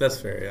 That's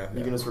fair, yeah.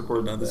 You can just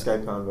record the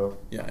Skype convo.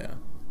 Yeah.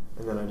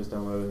 And then I just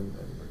download it.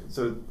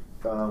 So,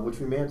 which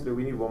we may have to do.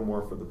 We need one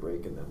more for the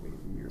break, and then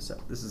we are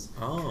set. This is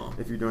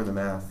if you're doing the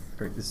math.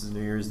 Right, this is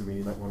New Year's. We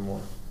need like one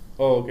more.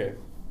 Oh, okay.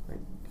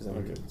 because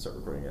then we Okay. can start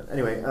recording it.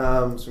 Anyway,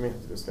 so we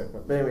have to do a Skype.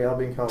 But anyway, I'll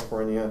be in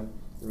California,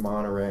 in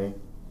Monterey,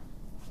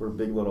 where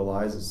Big Little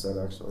Lies is set,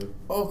 actually.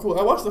 Oh, cool.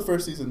 I watched the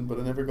first season, but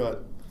I never got...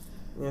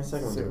 Yeah,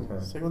 second one's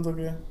okay. Second one's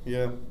okay?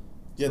 Yeah.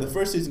 Yeah, the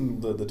first season,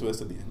 the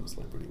twist at the end was,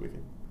 like, pretty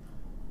wicked.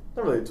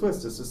 Not really a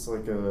twist, it's just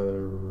like a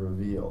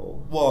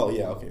reveal. Well,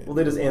 yeah, okay. Well,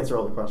 they just answer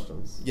all the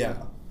questions.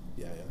 Yeah.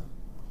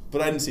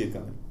 But I didn't see it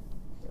coming.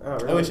 Oh,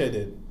 really? I wish I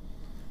did.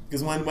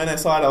 Because when I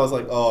saw it, I was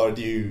like, oh,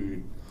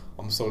 dude,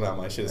 I'm so dumb.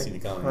 I should have seen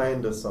it coming. I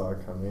kind of saw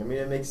it coming. I mean,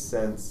 it makes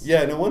sense.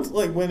 Yeah, no, once,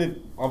 like, when it...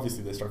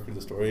 Obviously, they structured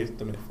the story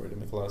for it to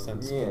make a lot of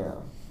sense. Yeah.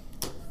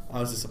 I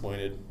was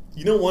disappointed.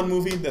 You know one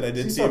movie that I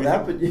didn't You see saw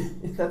that, everything?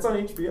 but that's on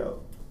HBO.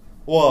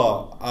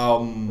 Well,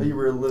 You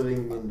were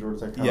living in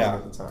Georgia Tech yeah.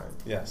 at the time.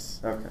 Yes.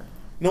 Okay.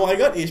 No, I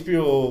got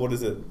HBO, what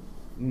is it?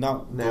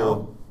 Not Now?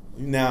 Gold.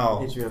 Now.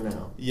 HBO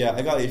Now. Yeah,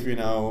 I got HBO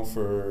Now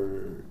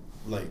for,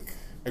 like...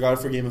 I got it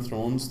for Game of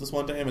Thrones this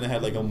one time, and I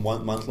had, like, a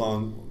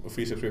month-long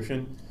free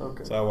subscription.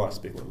 Okay. So I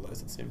watched Big Little Lies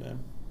at the same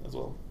time as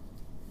well.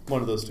 One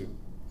of those two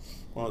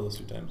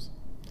times.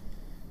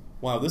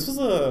 Wow, this was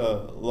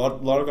a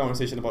lot of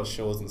conversation about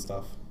shows and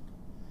stuff.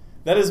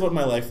 That is what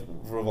my life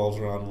revolves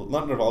around.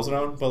 Not revolves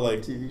around, but like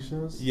TV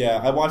shows?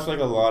 Yeah, I watch like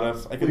a lot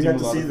of. I Well, you consume have a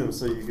to lot see of them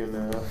so you can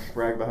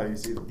brag about how you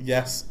see them.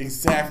 Yes,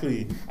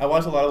 exactly. I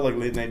watch a lot of like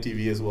late night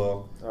TV as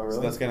well. Oh, really?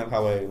 So that's kind of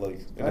how I like.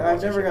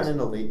 I've never gotten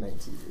into late night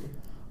TV.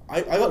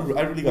 I really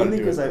got Mainly into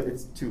because it.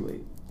 it's too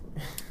late.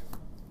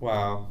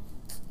 Wow,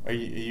 are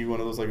you one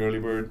of those like early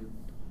bird?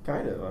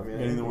 Kind of. I mean,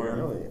 Getting the word.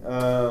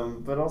 early.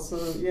 But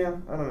also, yeah,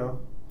 I don't know.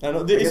 I know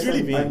I it's guess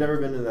really vain. I've never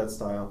been into that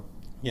style.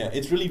 Yeah,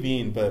 it's really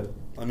vain, but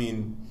I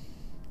mean,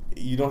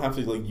 you don't have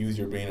to like use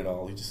your brain at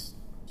all. You just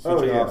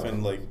switch it off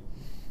and like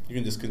you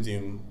can just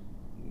consume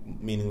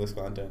meaningless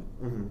content.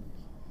 Mm-hmm.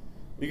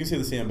 You can say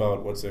the same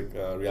about what's like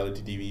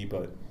reality TV,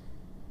 but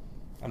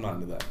I'm not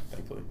into that,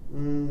 thankfully.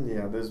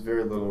 Yeah, there's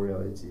very little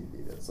reality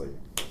TV that's like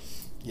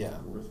Yeah,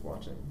 worth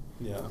watching.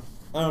 yeah.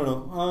 I don't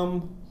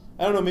know.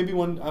 I don't know. Maybe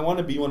I want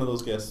to be one of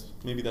those guests.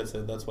 Maybe that's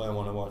it. That's why I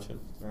want to watch it.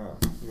 You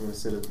want to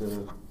sit at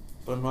the...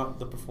 But I'm not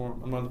the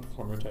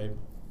performer type.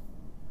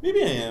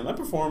 Maybe I am. I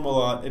perform a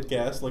lot at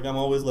guests. Like I'm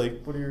always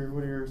like. What are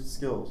your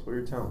skills? What are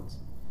your talents?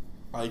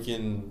 I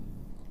can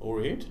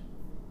orate.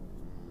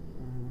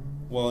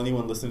 Well,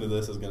 anyone listening to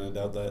this is gonna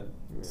doubt that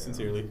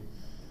sincerely.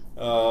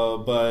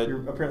 But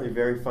you're apparently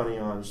very funny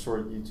on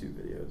short YouTube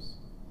videos.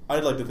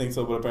 I'd like to think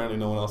so, but apparently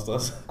no one else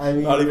does. I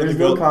mean, not even there's the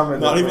girl. no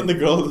comment. Not even the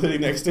girl sitting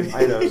next to me.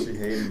 I know she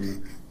hated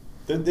you.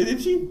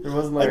 Did she? It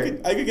wasn't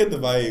like I could get the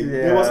vibe.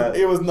 Yeah,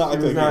 It was not. She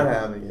was cooking. not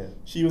having it.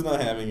 She was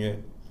not having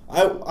it.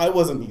 I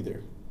wasn't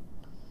either.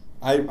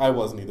 I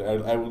wasn't either.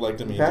 I would like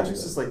to meet.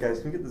 Patrick's just like, guys,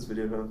 can we get this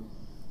video done?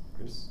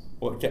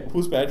 What?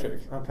 Who's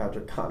Patrick? Not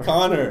Patrick. Connor.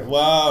 Connor.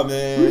 Wow,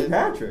 man. Who's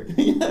Patrick?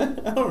 Yeah,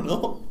 I don't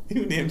know.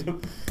 Who named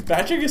him?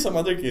 Patrick is some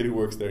other kid who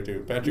works there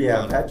too. Patrick. Yeah,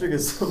 Connor. Patrick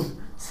is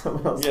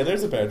someone else. Yeah,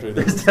 there's a Patrick.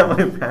 There's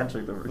definitely a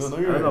Patrick. I you're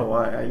don't right. know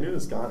why. I knew it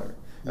was Connor.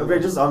 Okay,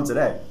 just saw him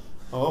today.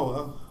 Oh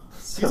wow.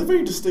 He's a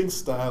very distinct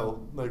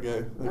style. That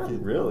guy. That Not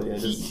kid. really.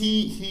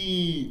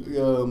 He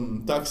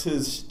tucks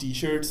his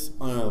t-shirts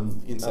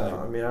inside.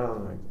 I mean, I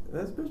don't know.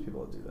 There's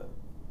people that do that.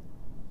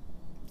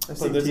 I've But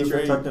seen there's a t-shirt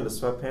very- tucked into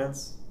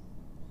sweatpants.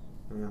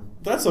 Yeah.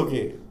 That's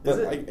okay. But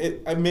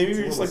maybe It's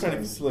you're a just like little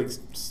trying to like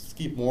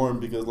keep warm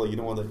because like you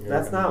don't want that hair.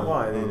 That's coming not out.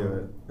 why they do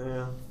it.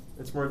 Yeah.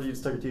 It's more you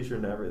just tuck your t-shirt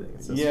into everything.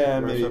 It's just Yeah,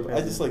 wear maybe. sweatpants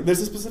I just like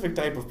there's a specific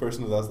type of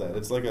person who does that.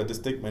 It's like a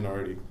distinct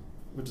minority.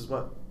 Which is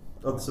what?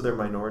 Oh, so they're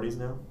minorities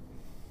now?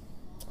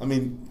 I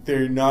mean,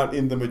 they're not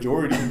in the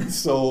majority,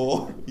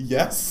 so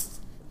yes.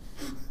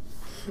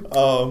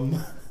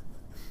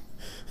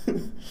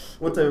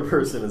 What type of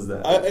person is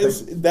that?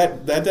 It's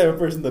that type of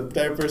person, the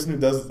type of person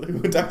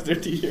who tucks their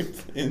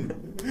t-shirts in.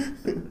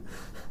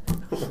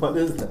 What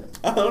is that?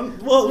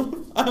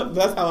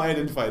 That's how I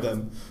identify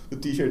them, the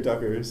t-shirt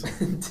tuckers.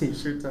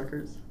 T-shirt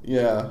tuckers?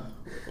 Yeah,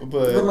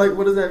 but like,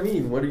 what does that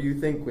mean? What do you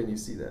think when you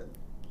see that?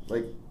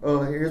 Like,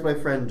 oh, here's my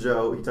friend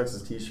Joe. He tucks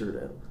his t-shirt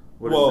in.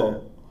 What is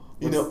that?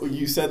 You know,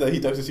 you said that he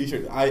tucks his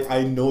t-shirt.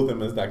 I know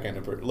them as that kind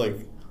of person. Like,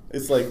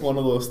 it's like one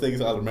of those things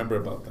I'll remember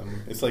about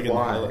them. It's like in the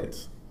Why?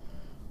 highlights.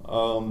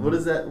 What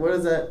is that? What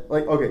is that?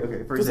 Like,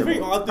 okay. For It's a example, very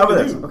odd how thing about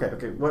to this? do.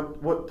 Okay.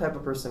 What type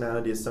of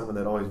personality is someone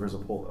that always wears a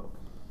polo?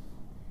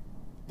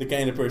 The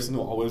kind of person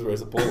who always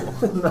wears a polo.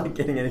 I'm not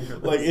getting any.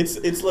 Like it's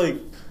like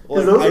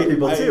Because those are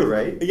people too,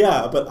 right?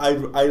 Yeah, but I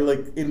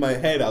like in my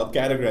head I'll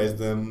categorize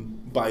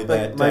them by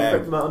that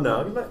tag.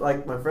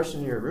 My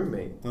freshman year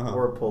roommate Uh-huh.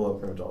 wore a polo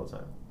pretty much all the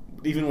time.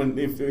 Even when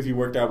if you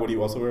worked out, would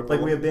you also wear a polo?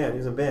 Like we have band. He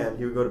was in band.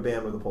 He would go to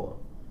band with a polo.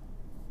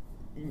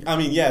 I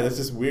mean, yeah, that's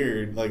just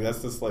weird. Like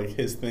that's just like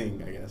his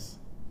thing, I guess.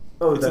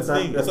 Oh, It's that's a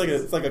not. thing. That's,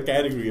 It's like a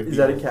category of Is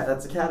people. that a cat?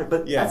 That's a category.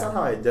 But Yeah. that's not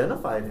how I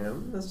identified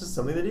him. That's just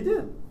something that he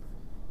did.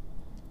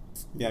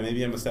 Yeah,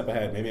 maybe I'm a step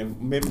ahead.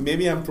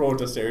 Maybe I'm prone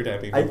to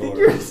stereotyping. I people think or-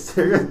 you're a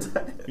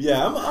stereotype.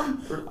 Yeah,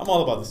 I'm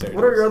all about the stereotypes.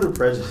 What are your other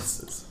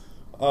prejudices?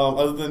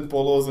 Other than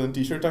polos and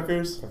t-shirt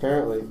tuckers?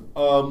 Apparently.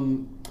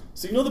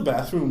 So you know the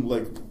bathroom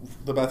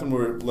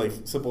where like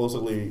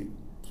supposedly,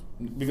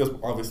 because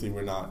obviously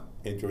we're not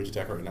in Georgia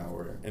Tech right now,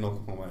 or in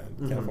Oklahoma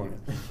and California.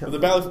 Yeah. But the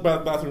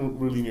bathroom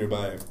really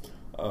nearby.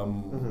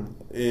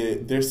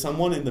 There's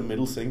someone in the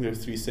middle sink.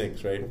 There's 3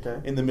 sinks, right?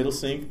 Okay. In the middle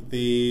sink,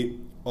 they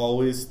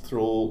always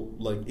throw,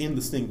 like, in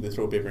the sink, they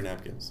throw paper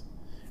napkins.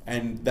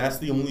 And that's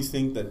the only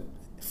sink that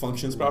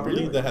functions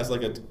properly, Really? that has,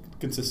 like, a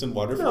consistent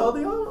water flow.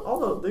 No,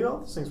 all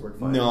the sinks work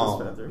fine in this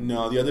bathroom.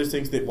 No, the other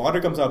sinks, the water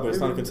comes out, but it's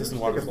not a Maybe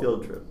consistent we should water take a flow.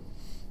 field trip.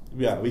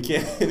 Yeah, we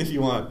can if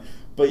you want.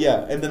 But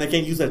yeah, and then I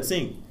can't use that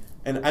sink.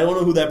 And I don't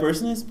know who that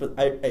person is, but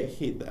I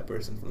hate that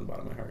person from the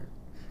bottom of my heart.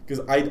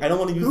 Because I don't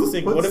want to use the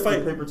sink. Who What puts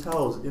if the paper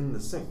towels in the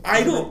sink?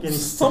 I Doesn't don't. make any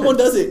Someone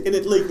sense. does it, and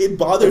it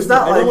bothers It's me.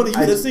 not I don't like want to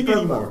use that sink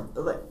anymore.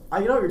 Like, I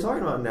know what you're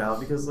talking about now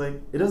because like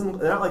it doesn't.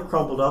 They're not like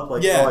crumpled up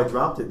like Yeah. oh I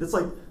dropped it. It's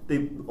like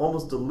they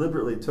almost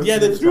deliberately took. Yeah,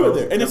 the they threw it towels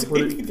there, and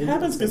put it into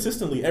happens the sink.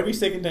 consistently. Every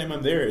second time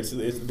I'm there,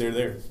 they're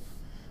there.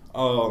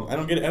 I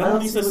don't get it. I don't want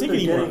to use see that what sink they're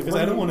anymore getting. because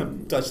What I do don't you-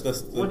 want to touch the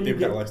paper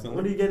towel accidentally.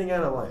 What are you getting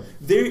out of life?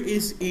 There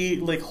is a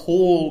like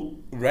hole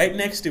right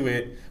next to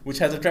it, which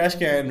has a trash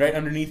can right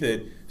underneath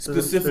it,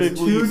 specifically There's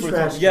two for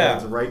trash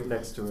cans right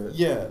next to it.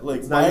 Yeah, like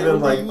It's not why even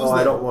don't like they use oh I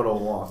that? don't want to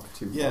walk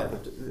too Yeah. far.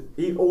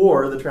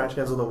 Or the trash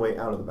cans on the way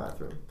out of the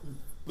bathroom.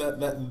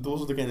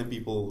 Those are the kind of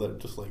people that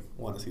just like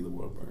want to see the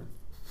world burn.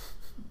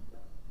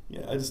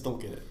 Yeah, I just don't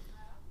get it.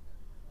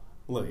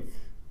 Like,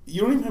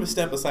 you don't even have a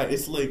step aside.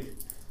 It's like,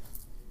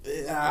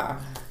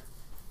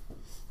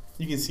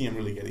 you can see I'm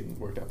really getting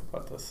worked up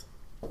about this.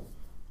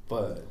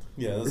 But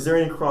yeah, Is there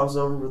any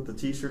crossover with the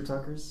t-shirt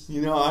tuckers? I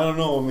don't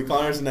know.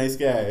 McConnor's a nice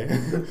guy,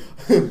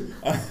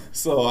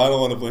 so I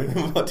don't want to blame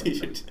him about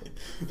t-shirt.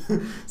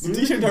 You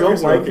T-shirt don't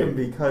tuckers are like okay. him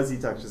because he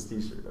tucks his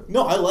t-shirt.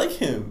 No, I like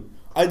him.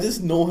 I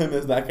just know him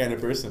as that kind of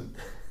person.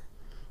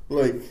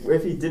 Like,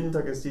 If he didn't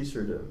tuck his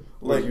t-shirt in,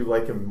 would Like- you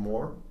like him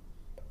more?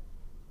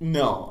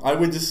 no, I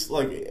would just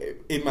like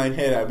in my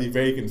head I'd be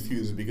very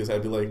confused because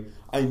I'd be like,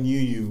 I knew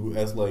you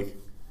as like.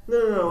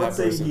 No. That Let's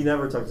say person. he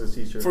never tucks his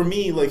t-shirt. For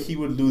me, like he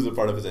would lose a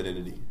part of his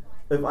identity.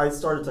 If I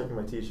started tucking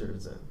my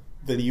t-shirts in,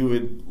 Then you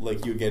would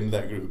get into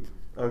that group.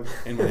 okay.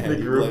 In my The head, you'd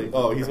be group. like,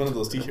 oh, he's one of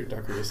those t-shirt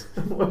tuckers.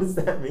 What does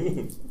that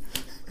mean?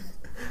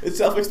 It's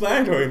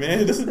self-explanatory, man.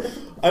 It doesn't.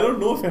 I don't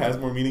know if it has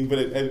more meaning, but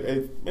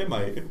it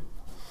might.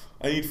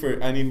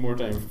 I need more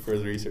time for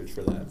further research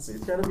for that. Let's see,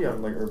 it's got to be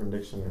on like Urban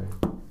Dictionary.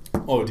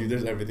 Oh, dude,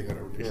 there's everything on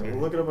Urban Yeah, Dictionary.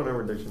 we'll look it up on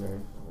Urban Dictionary.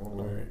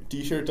 All right,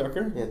 t-shirt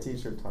tucker. Yeah,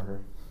 t-shirt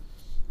tucker,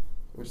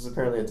 which is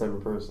apparently a type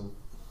of person.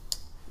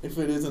 If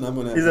it isn't, I'm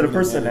gonna. Is it I'm a gonna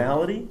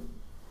personality?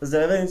 Does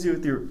that have anything to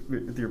do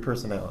with your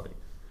personality,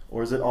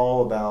 or is it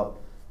all about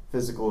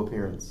physical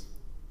appearance?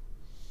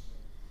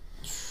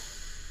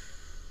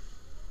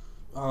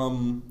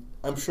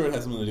 I'm sure it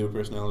has something to do with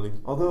personality.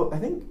 Although I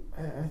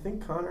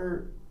think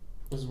Connor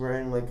was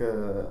wearing like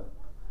a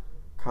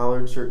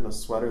collared shirt and a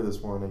sweater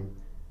this morning,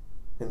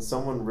 and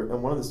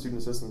one of the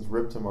student assistants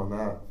ripped him on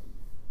that.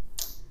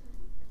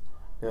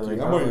 Yeah, Dude,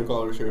 like, I'm wearing a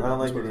collared shirt. I don't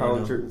like That's your what I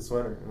collared know. shirt and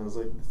sweater, and I was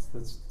like,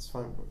 that's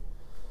fine.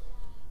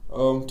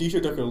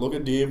 T-shirt tucker. Look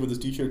at Dave with his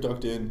t-shirt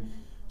tucked in.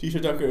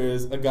 T-shirt tucker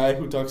is a guy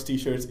who tucks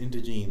t-shirts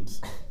into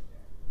jeans.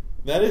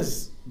 That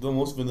is the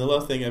most vanilla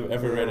thing I've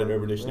ever read at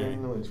Urban Dictionary. I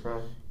didn't really try.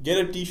 Get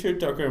a t-shirt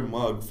tucker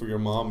mug for your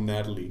mom,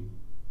 Natalie.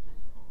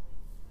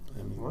 I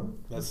mean,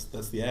 What?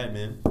 That's the ad,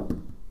 man.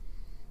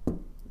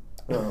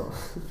 Oh.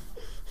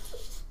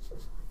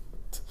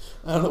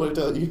 I don't know what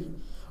to tell you.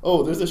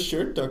 Oh, there's a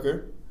shirt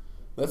tucker.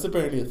 That's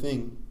apparently a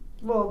thing.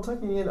 Well,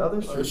 tucking in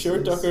other shirts. A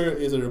shirt is- tucker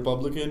is a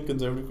Republican,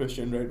 conservative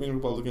Christian, right-wing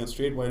Republican,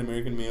 straight white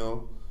American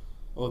male.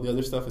 Oh, the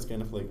other stuff is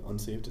kind of like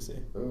unsafe to say.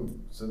 Ooh,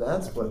 so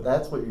that's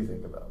what you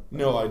think about.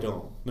 No, I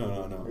don't. No.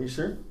 Are you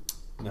sure?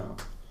 No.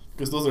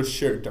 Because those are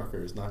shirt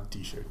tuckers, not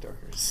t-shirt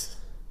tuckers.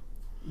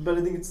 But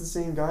I think it's the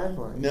same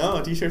guideline.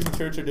 No, t-shirts and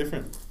shirts are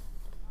different.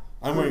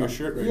 I'm wearing a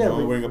shirt right Yeah, now.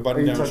 I'm but wearing a are you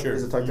button-down tucked- shirt.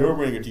 is it tucked You're in?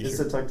 wearing a t-shirt. Is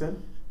it tucked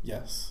in?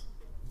 Yes.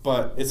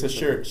 But it's a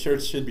shirt.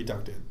 Shirts should be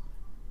tucked in.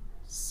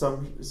 So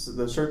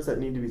the shirts that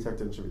need to be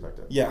tucked in should be tucked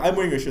in. Yeah, I'm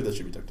wearing a shirt that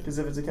should be tucked in. Because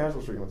if it's a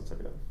casual shirt, you want to tuck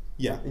it in.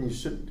 Yeah. And you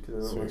shouldn't,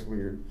 because it Sorry. looks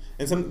weird.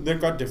 And they're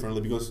cut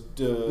differently because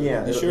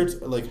Yeah, the shirts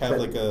like have but-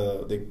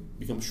 like they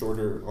become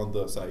shorter on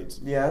the sides.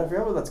 Yeah, I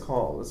forgot what that's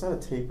called. It's not a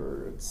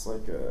taper. It's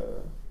like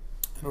a...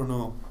 I don't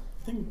know.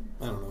 I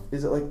don't know.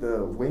 Is it like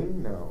the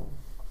wing? No.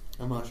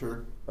 I'm not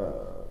sure.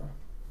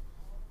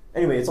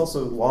 Anyway, it's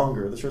also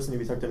longer. The shirts that need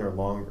to be tucked in are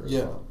longer. as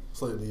Yeah, well.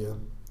 slightly, yeah.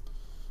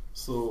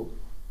 So,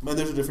 man,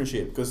 there's a different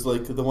shape because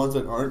like the ones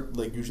that aren't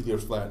like usually are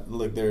flat.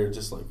 Like they're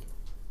just like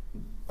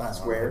I don't know.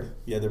 Square?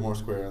 Yeah, they're more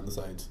square on the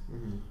sides.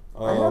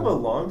 Mm-hmm. I have a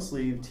long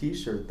sleeve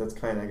T-shirt that's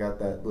kind of got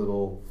that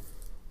little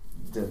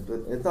dip.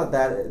 It's not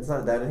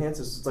that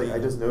enhanced. It's just like I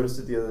Yeah. just noticed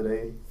it the other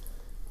day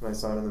when I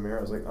saw it in the mirror.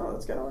 I was like, oh,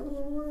 it's got like a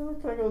little,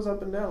 it kind of goes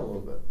up and down a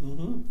little bit.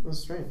 Mm-hmm. It was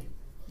strange.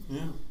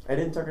 Yeah. I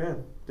didn't tuck it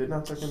in. Did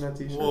not tuck in that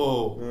T-shirt.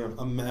 Whoa,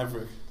 Yeah. a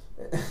maverick.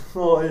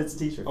 Well, it's a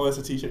T-shirt. Oh, it's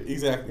a t-shirt.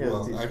 Exactly. Yeah, it's a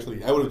Well, t-shirt.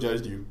 actually, I would have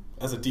judged you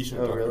as a t-shirt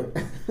Oh, tucker.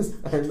 really?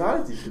 I'm not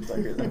a T-shirt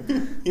tucker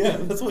then. Yeah,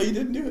 that's why you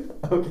didn't do it.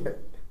 Okay.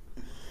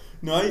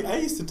 No, I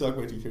used to tuck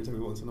my t-shirts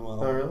every once in a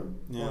while. Oh, really?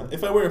 Yeah. Why?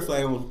 If I wear a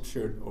flannel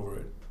shirt over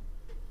it.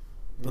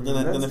 But then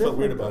I That's felt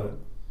weird different, about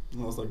it.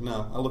 And I was like,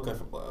 no, I look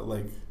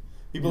like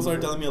people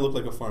started telling me I look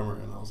like a farmer,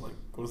 and I was like,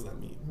 what does that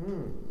mean?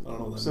 I don't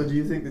know what that So means. do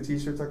you think the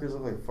t-shirt tuckers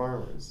look like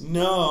farmers?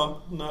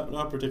 No,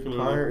 not particularly.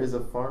 Connor is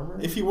a farmer?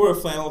 If he wore a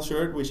flannel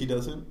shirt, which he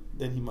doesn't,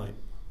 then he might.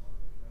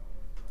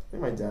 I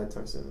think my dad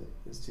tucks in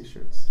his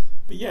t-shirts.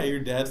 But yeah, your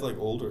dad's like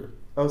older.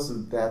 Oh, so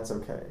that's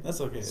okay.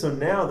 That's okay. So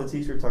now the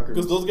t-shirt tuckers...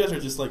 Because those guys are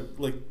just like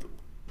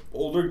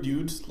older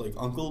dudes, like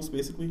uncles,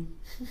 basically.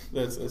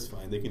 That's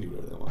fine. They can do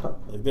whatever they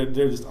want. Like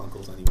they're just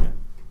uncles anyway.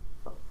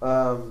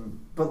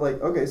 But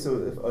like, okay, so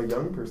if a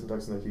young person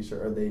tucks in their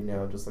t-shirt, are they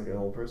now just like an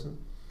old person?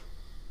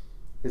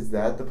 Is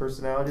that the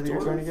personality that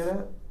you're trying to get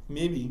at?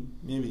 Maybe,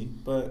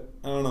 but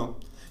I don't know.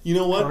 You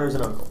know what? Connor's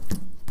an uncle.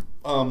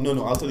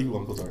 No, I'll tell you who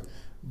uncles are.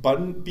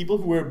 People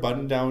who wear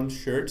button-down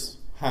shirts,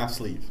 half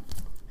sleeve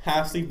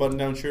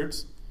button-down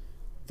shirts.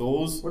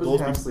 Those. What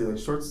is half sleeve? Like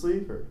short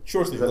sleeve or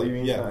short sleeve? Is that like, what you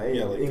mean? yeah,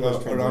 like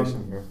English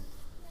translation here.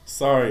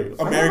 Sorry,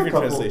 American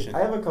translation. I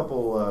have a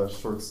couple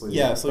short sleeves.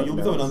 Yeah, so you'll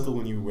become an uncle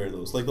when you wear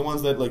those. Like the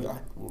ones that like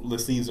the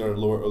sleeves are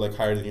lower or like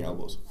higher than your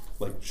elbows.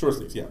 Like short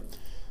sleeves, yeah.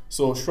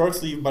 So short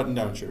sleeve button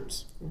down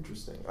shirts.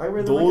 Interesting. I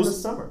wear them like in the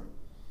summer.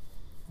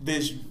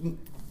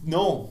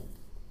 No.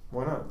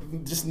 Why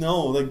not? Just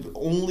no. Like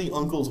only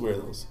uncles wear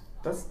those.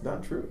 That's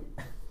not true.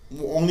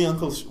 Only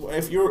uncles.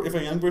 If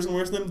a young person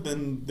wears them,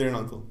 then they're an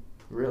uncle.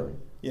 Really?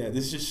 Yeah,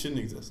 this just shouldn't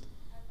exist.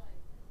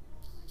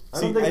 I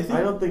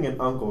don't think an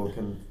uncle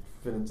can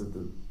fit into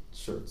the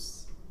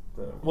shirts.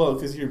 Well,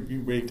 because you're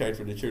very tight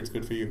for the shirt. It's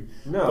good for you.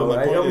 No,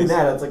 I don't mean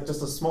that. It's like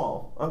just a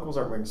small. Uncles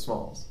aren't wearing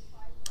smalls.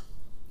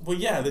 Well,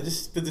 yeah, they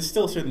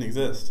still shouldn't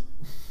exist.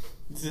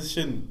 This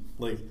shouldn't,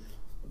 like...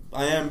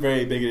 I am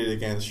very bigoted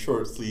against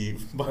short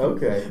sleeve.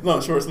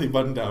 Short sleeve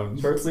button down.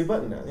 Short sleeve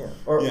button down, yeah.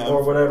 Or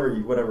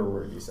whatever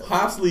word you said.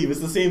 Half sleeve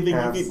is the same thing.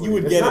 You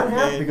would it's get not it,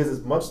 half man. because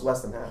it's much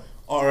less than half.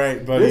 All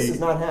right, buddy. This is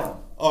not half.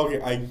 Okay,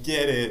 I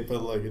get it,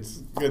 but like it's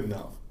good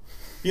enough.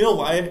 You know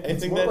why I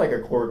think more like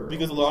a quarter.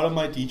 Because a lot of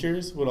my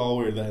teachers would all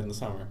wear that in the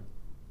summer.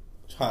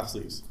 Half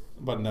sleeves,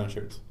 button down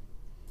shirts.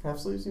 Half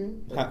sleeves,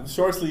 you mean?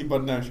 Short sleeve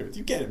button down shirts.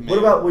 You get it, man. What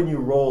about when you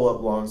roll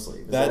up long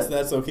sleeve?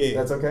 That's okay.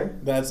 That's okay?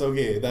 That's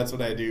okay. That's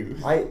what I do.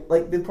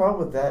 The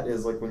problem with that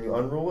is like when you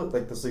unroll it,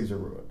 like the sleeves are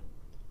ruined.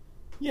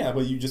 Yeah,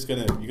 but you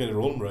gotta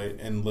roll them right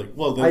and like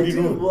they'll be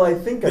ruined. Well, I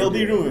think they'll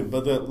be ruined,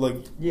 but it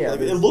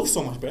looks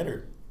so much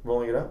better.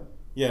 Rolling it up.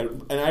 Yeah,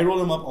 and I roll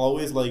them up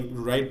always like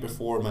right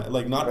before my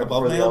not right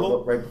above my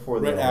elbow, right before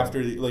the elbow.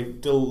 after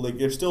till like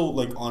they're still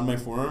like on my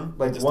forearm.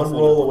 Like just one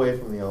roll away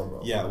from the elbow.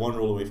 Yeah, one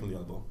roll away from the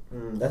elbow.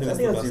 I think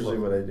that's usually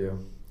what I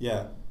do.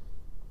 Yeah,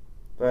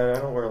 but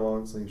I don't wear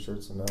long sleeve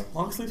shirts enough.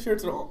 Long sleeve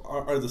shirts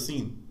are the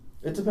scene.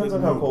 It depends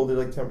on how cold it.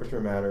 Like temperature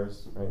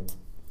matters, right?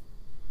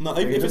 No,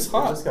 if it's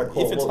hot,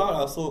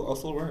 I'll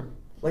still wear them.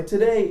 Like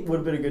today would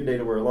have been a good day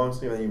to wear a long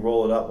sleeve, and then you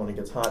roll it up when it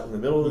gets hot in the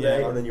middle of the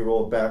day, and then you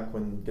roll it back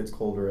when it gets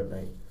colder at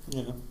night.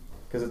 Yeah.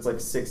 Because it's like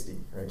 60,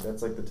 right?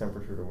 That's like the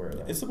temperature to wear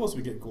that. It's supposed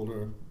to get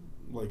colder,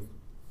 like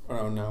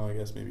around now. I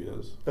guess maybe it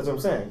is. That's what I'm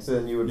saying. So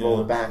then you would roll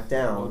it back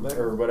down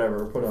or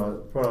whatever, put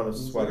on a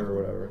sweater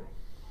or whatever.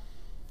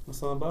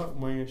 What's all about?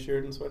 I'm wearing a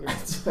shirt and sweater.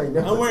 I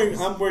know.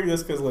 I'm wearing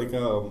this because like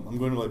I'm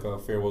going to like a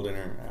farewell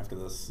dinner after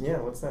this. Yeah,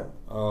 what's that?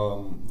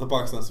 The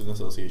Pakistan Student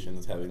Association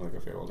is having like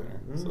a farewell dinner,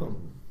 so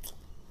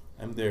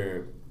I'm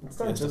there. It's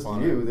not just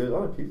you. There's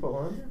other people,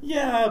 aren't there?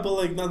 Yeah, but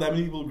like not that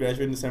many people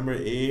graduate in December.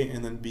 A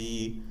and then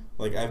B.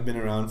 Like I've been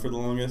around for the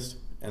longest,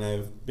 and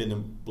I've been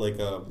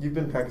You've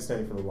been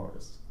Pakistani for the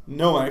longest.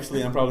 No,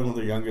 actually, I'm probably one of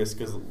the youngest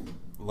because there's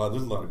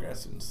a lot of grad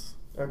students.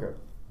 Okay.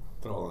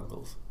 They're all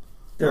uncles.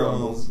 They're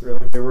uncles,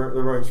 really? They're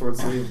wearing short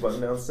sleeve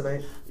button downs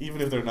tonight.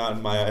 Even if they're not,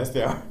 in my eyes,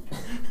 they are.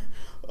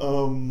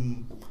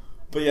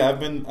 But yeah, I've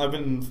been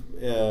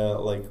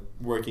like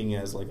working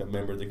as like a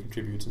member that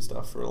contributes and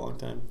stuff for a long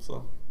time,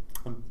 so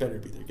I better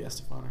be their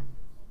guest of honor.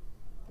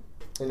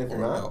 And if you're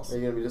not, are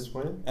you going to be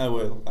disappointed? I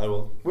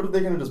will. What if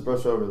they kind of just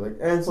brush over? Like,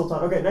 and Sultan.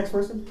 Okay, next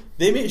person.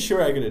 They made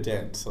sure I could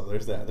attend, so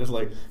there's that. There's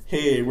like,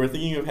 hey, we're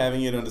thinking of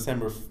having it on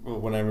December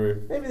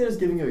whenever. Maybe they're just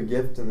giving you a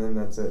gift and then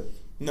that's it.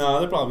 No,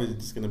 they're probably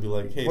just going to be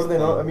like, hey. What do they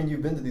know? I mean,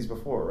 you've been to these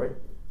before, right?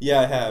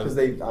 Yeah, I have. Because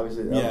they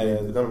obviously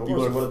they've done it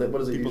before. So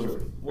what is it usually? Are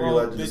you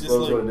allowed to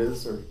disclose what it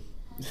is? Or?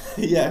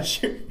 Yeah,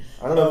 sure.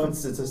 I don't know if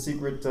it's a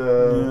secret.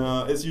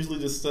 No, it's usually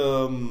just,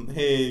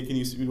 hey,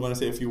 we want to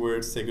say a few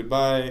words, say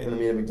goodbye. And then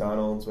meet at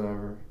McDonald's,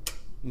 whatever.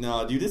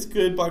 No, dude, it's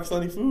good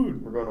Pakistani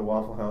food. We're going to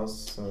Waffle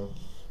House, so...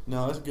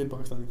 No, it's good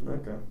Pakistani food.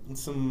 Okay. And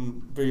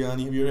some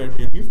biryani. Have you ever had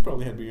biryani? You've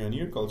probably had biryani.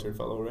 You're a cultured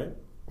fellow, right?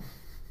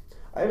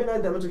 I haven't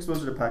had that much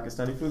exposure to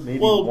Pakistani food. Maybe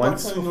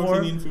once Pakistani before. North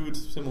Indian food,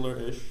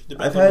 similar-ish.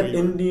 I've had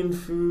Indian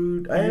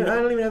food. I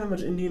don't even have that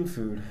much Indian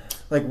food.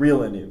 Like,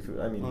 real Indian food.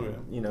 I mean,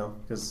 you know,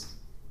 because...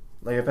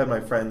 Like, I've had my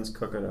friends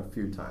cook it a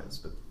few times,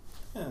 but...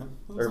 Yeah.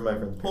 Or my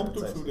friends' home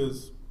cooked food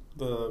is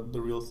the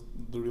real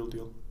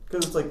deal.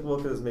 Because it's like,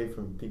 because it's made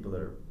from people that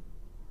are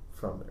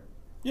from there.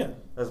 Yeah.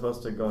 As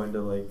opposed to going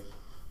to, like,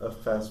 an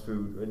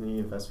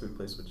Indian fast food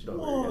place, which you don't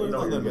really get. There's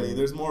not that many.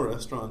 There's more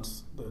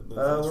restaurants.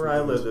 Where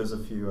I live, there's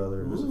a few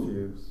other. There's a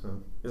few.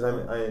 So, because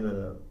I am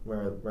in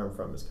where I'm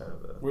from is kind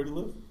of a... Where do you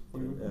live?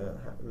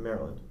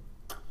 Maryland.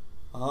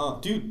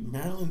 Dude,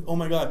 Maryland. Oh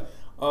my God.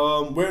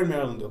 Where in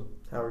Maryland, though?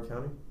 Howard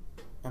County.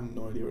 I have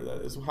no idea where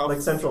that is.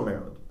 Like Central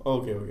Maryland.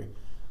 Okay.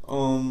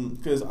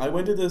 Because I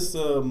went to this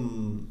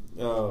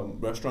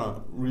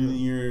restaurant really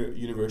near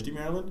University,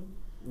 Maryland.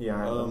 Yeah,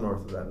 I'm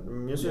north of that.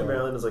 University of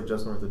Maryland is like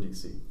just north of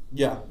DC.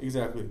 Yeah,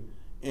 exactly.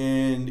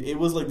 And it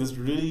was like this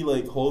really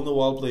like hole in the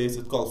wall place.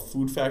 It's called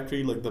Food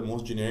Factory, like the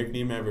most generic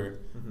name ever.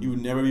 Mm-hmm. You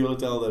would never be able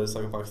to tell that it's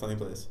like a Pakistani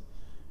place.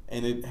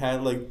 And it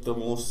had like the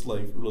most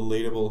like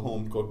relatable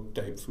home cooked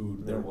type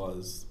food there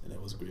was, and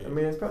it was great. I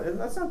mean, it's probably,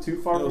 that's not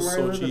too far from where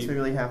I live. It's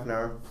maybe like half an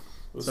hour.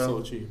 It was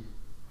so cheap.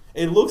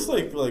 It looks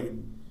like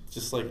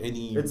just like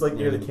any. It's like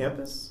near the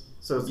campus,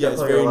 so it's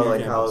definitely a lot of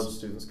like college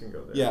students can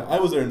go there. Yeah, I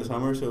was there in the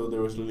summer, so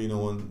there was really no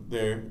one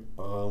there,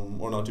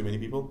 or not too many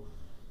people.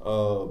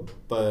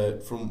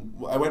 But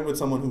I went with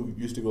someone who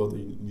used to go to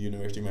the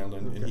University of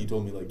Maryland, and he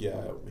told me like,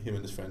 yeah, him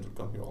and his friends would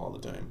come here all the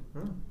time.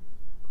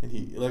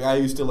 And I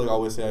used to like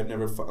always say I've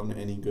never found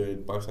any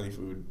good Pakistani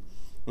food.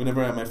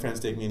 Whenever my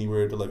friends take me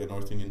anywhere to like a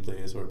North Indian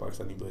place or a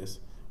Pakistani place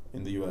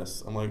in the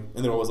U.S., I'm like,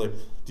 and they're always like,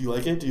 do you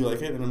like it? Do you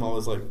like it? And I'm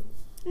always like,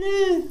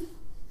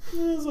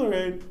 it's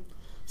alright.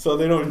 So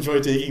they don't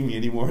enjoy taking me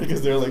anymore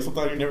because they're like,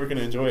 sometimes you're never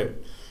gonna enjoy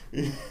it.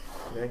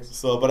 Thanks.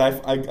 So, but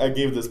I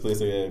gave this place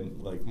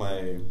like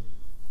my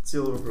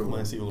seal of approval.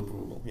 My seal of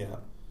approval, yeah.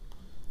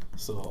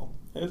 So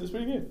it was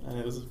pretty good, and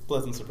it was a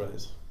pleasant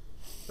surprise.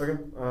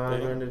 Okay, I'm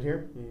gonna end it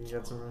here. You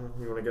got some?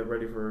 You want to get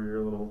ready for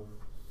your little?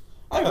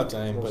 I got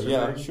time, but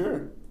yeah,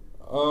 sure.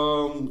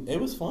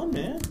 It was fun,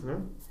 man.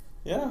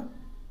 Yeah.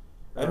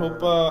 I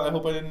hope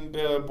I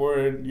didn't bore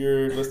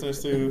your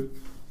listeners to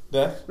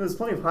death. There's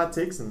plenty of hot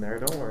takes in there.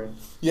 Don't worry.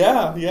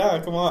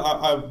 Yeah. Come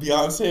on,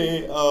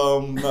 Beyonce,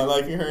 not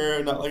liking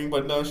her, not liking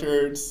button-down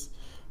shirts.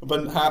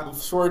 But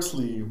short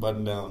sleeve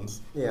button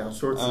downs. Yeah,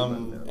 short sleeve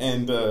button downs.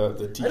 And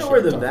the t-shirt. I don't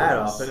wear them that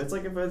often. It's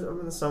like if I'm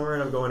in the summer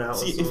and I'm going out.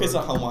 See, if it's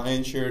a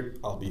Hawaiian shirt,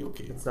 I'll be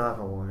okay. It's not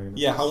Hawaiian.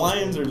 Yeah,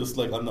 Hawaiians are just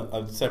like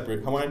a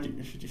separate.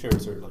 Hawaiian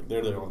shirts are like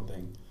they're their own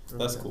thing.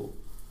 That's cool.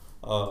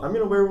 I'm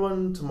gonna wear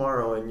one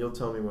tomorrow, and you'll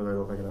tell me whether I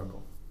look like an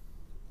uncle.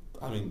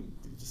 I mean,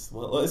 it's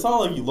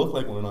not like you look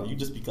like one or not. You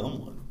just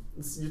become one.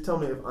 You tell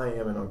me if I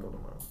am an uncle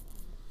tomorrow.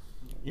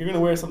 You're gonna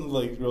wear something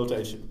like real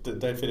tight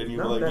fit, and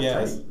you're like,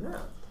 yes. Tight. Yeah.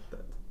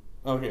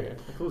 Okay.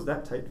 Like, who's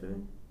that tight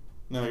fitting?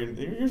 No,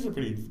 yours are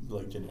pretty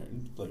like generic,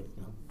 like you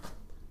know.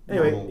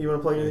 Anyway, you want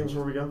to plug anything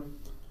before we go?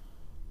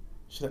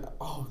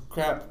 Oh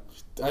crap!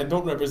 I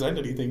don't represent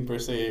anything per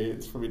se.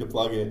 It's for me to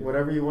plug it.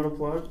 Whatever you want to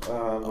plug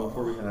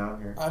before we head out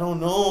here. I don't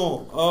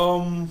know.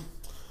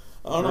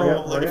 I don't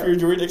know. Like if you're a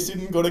juridic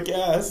student, go to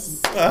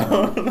CAS. I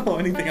don't know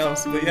anything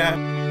else, but yeah.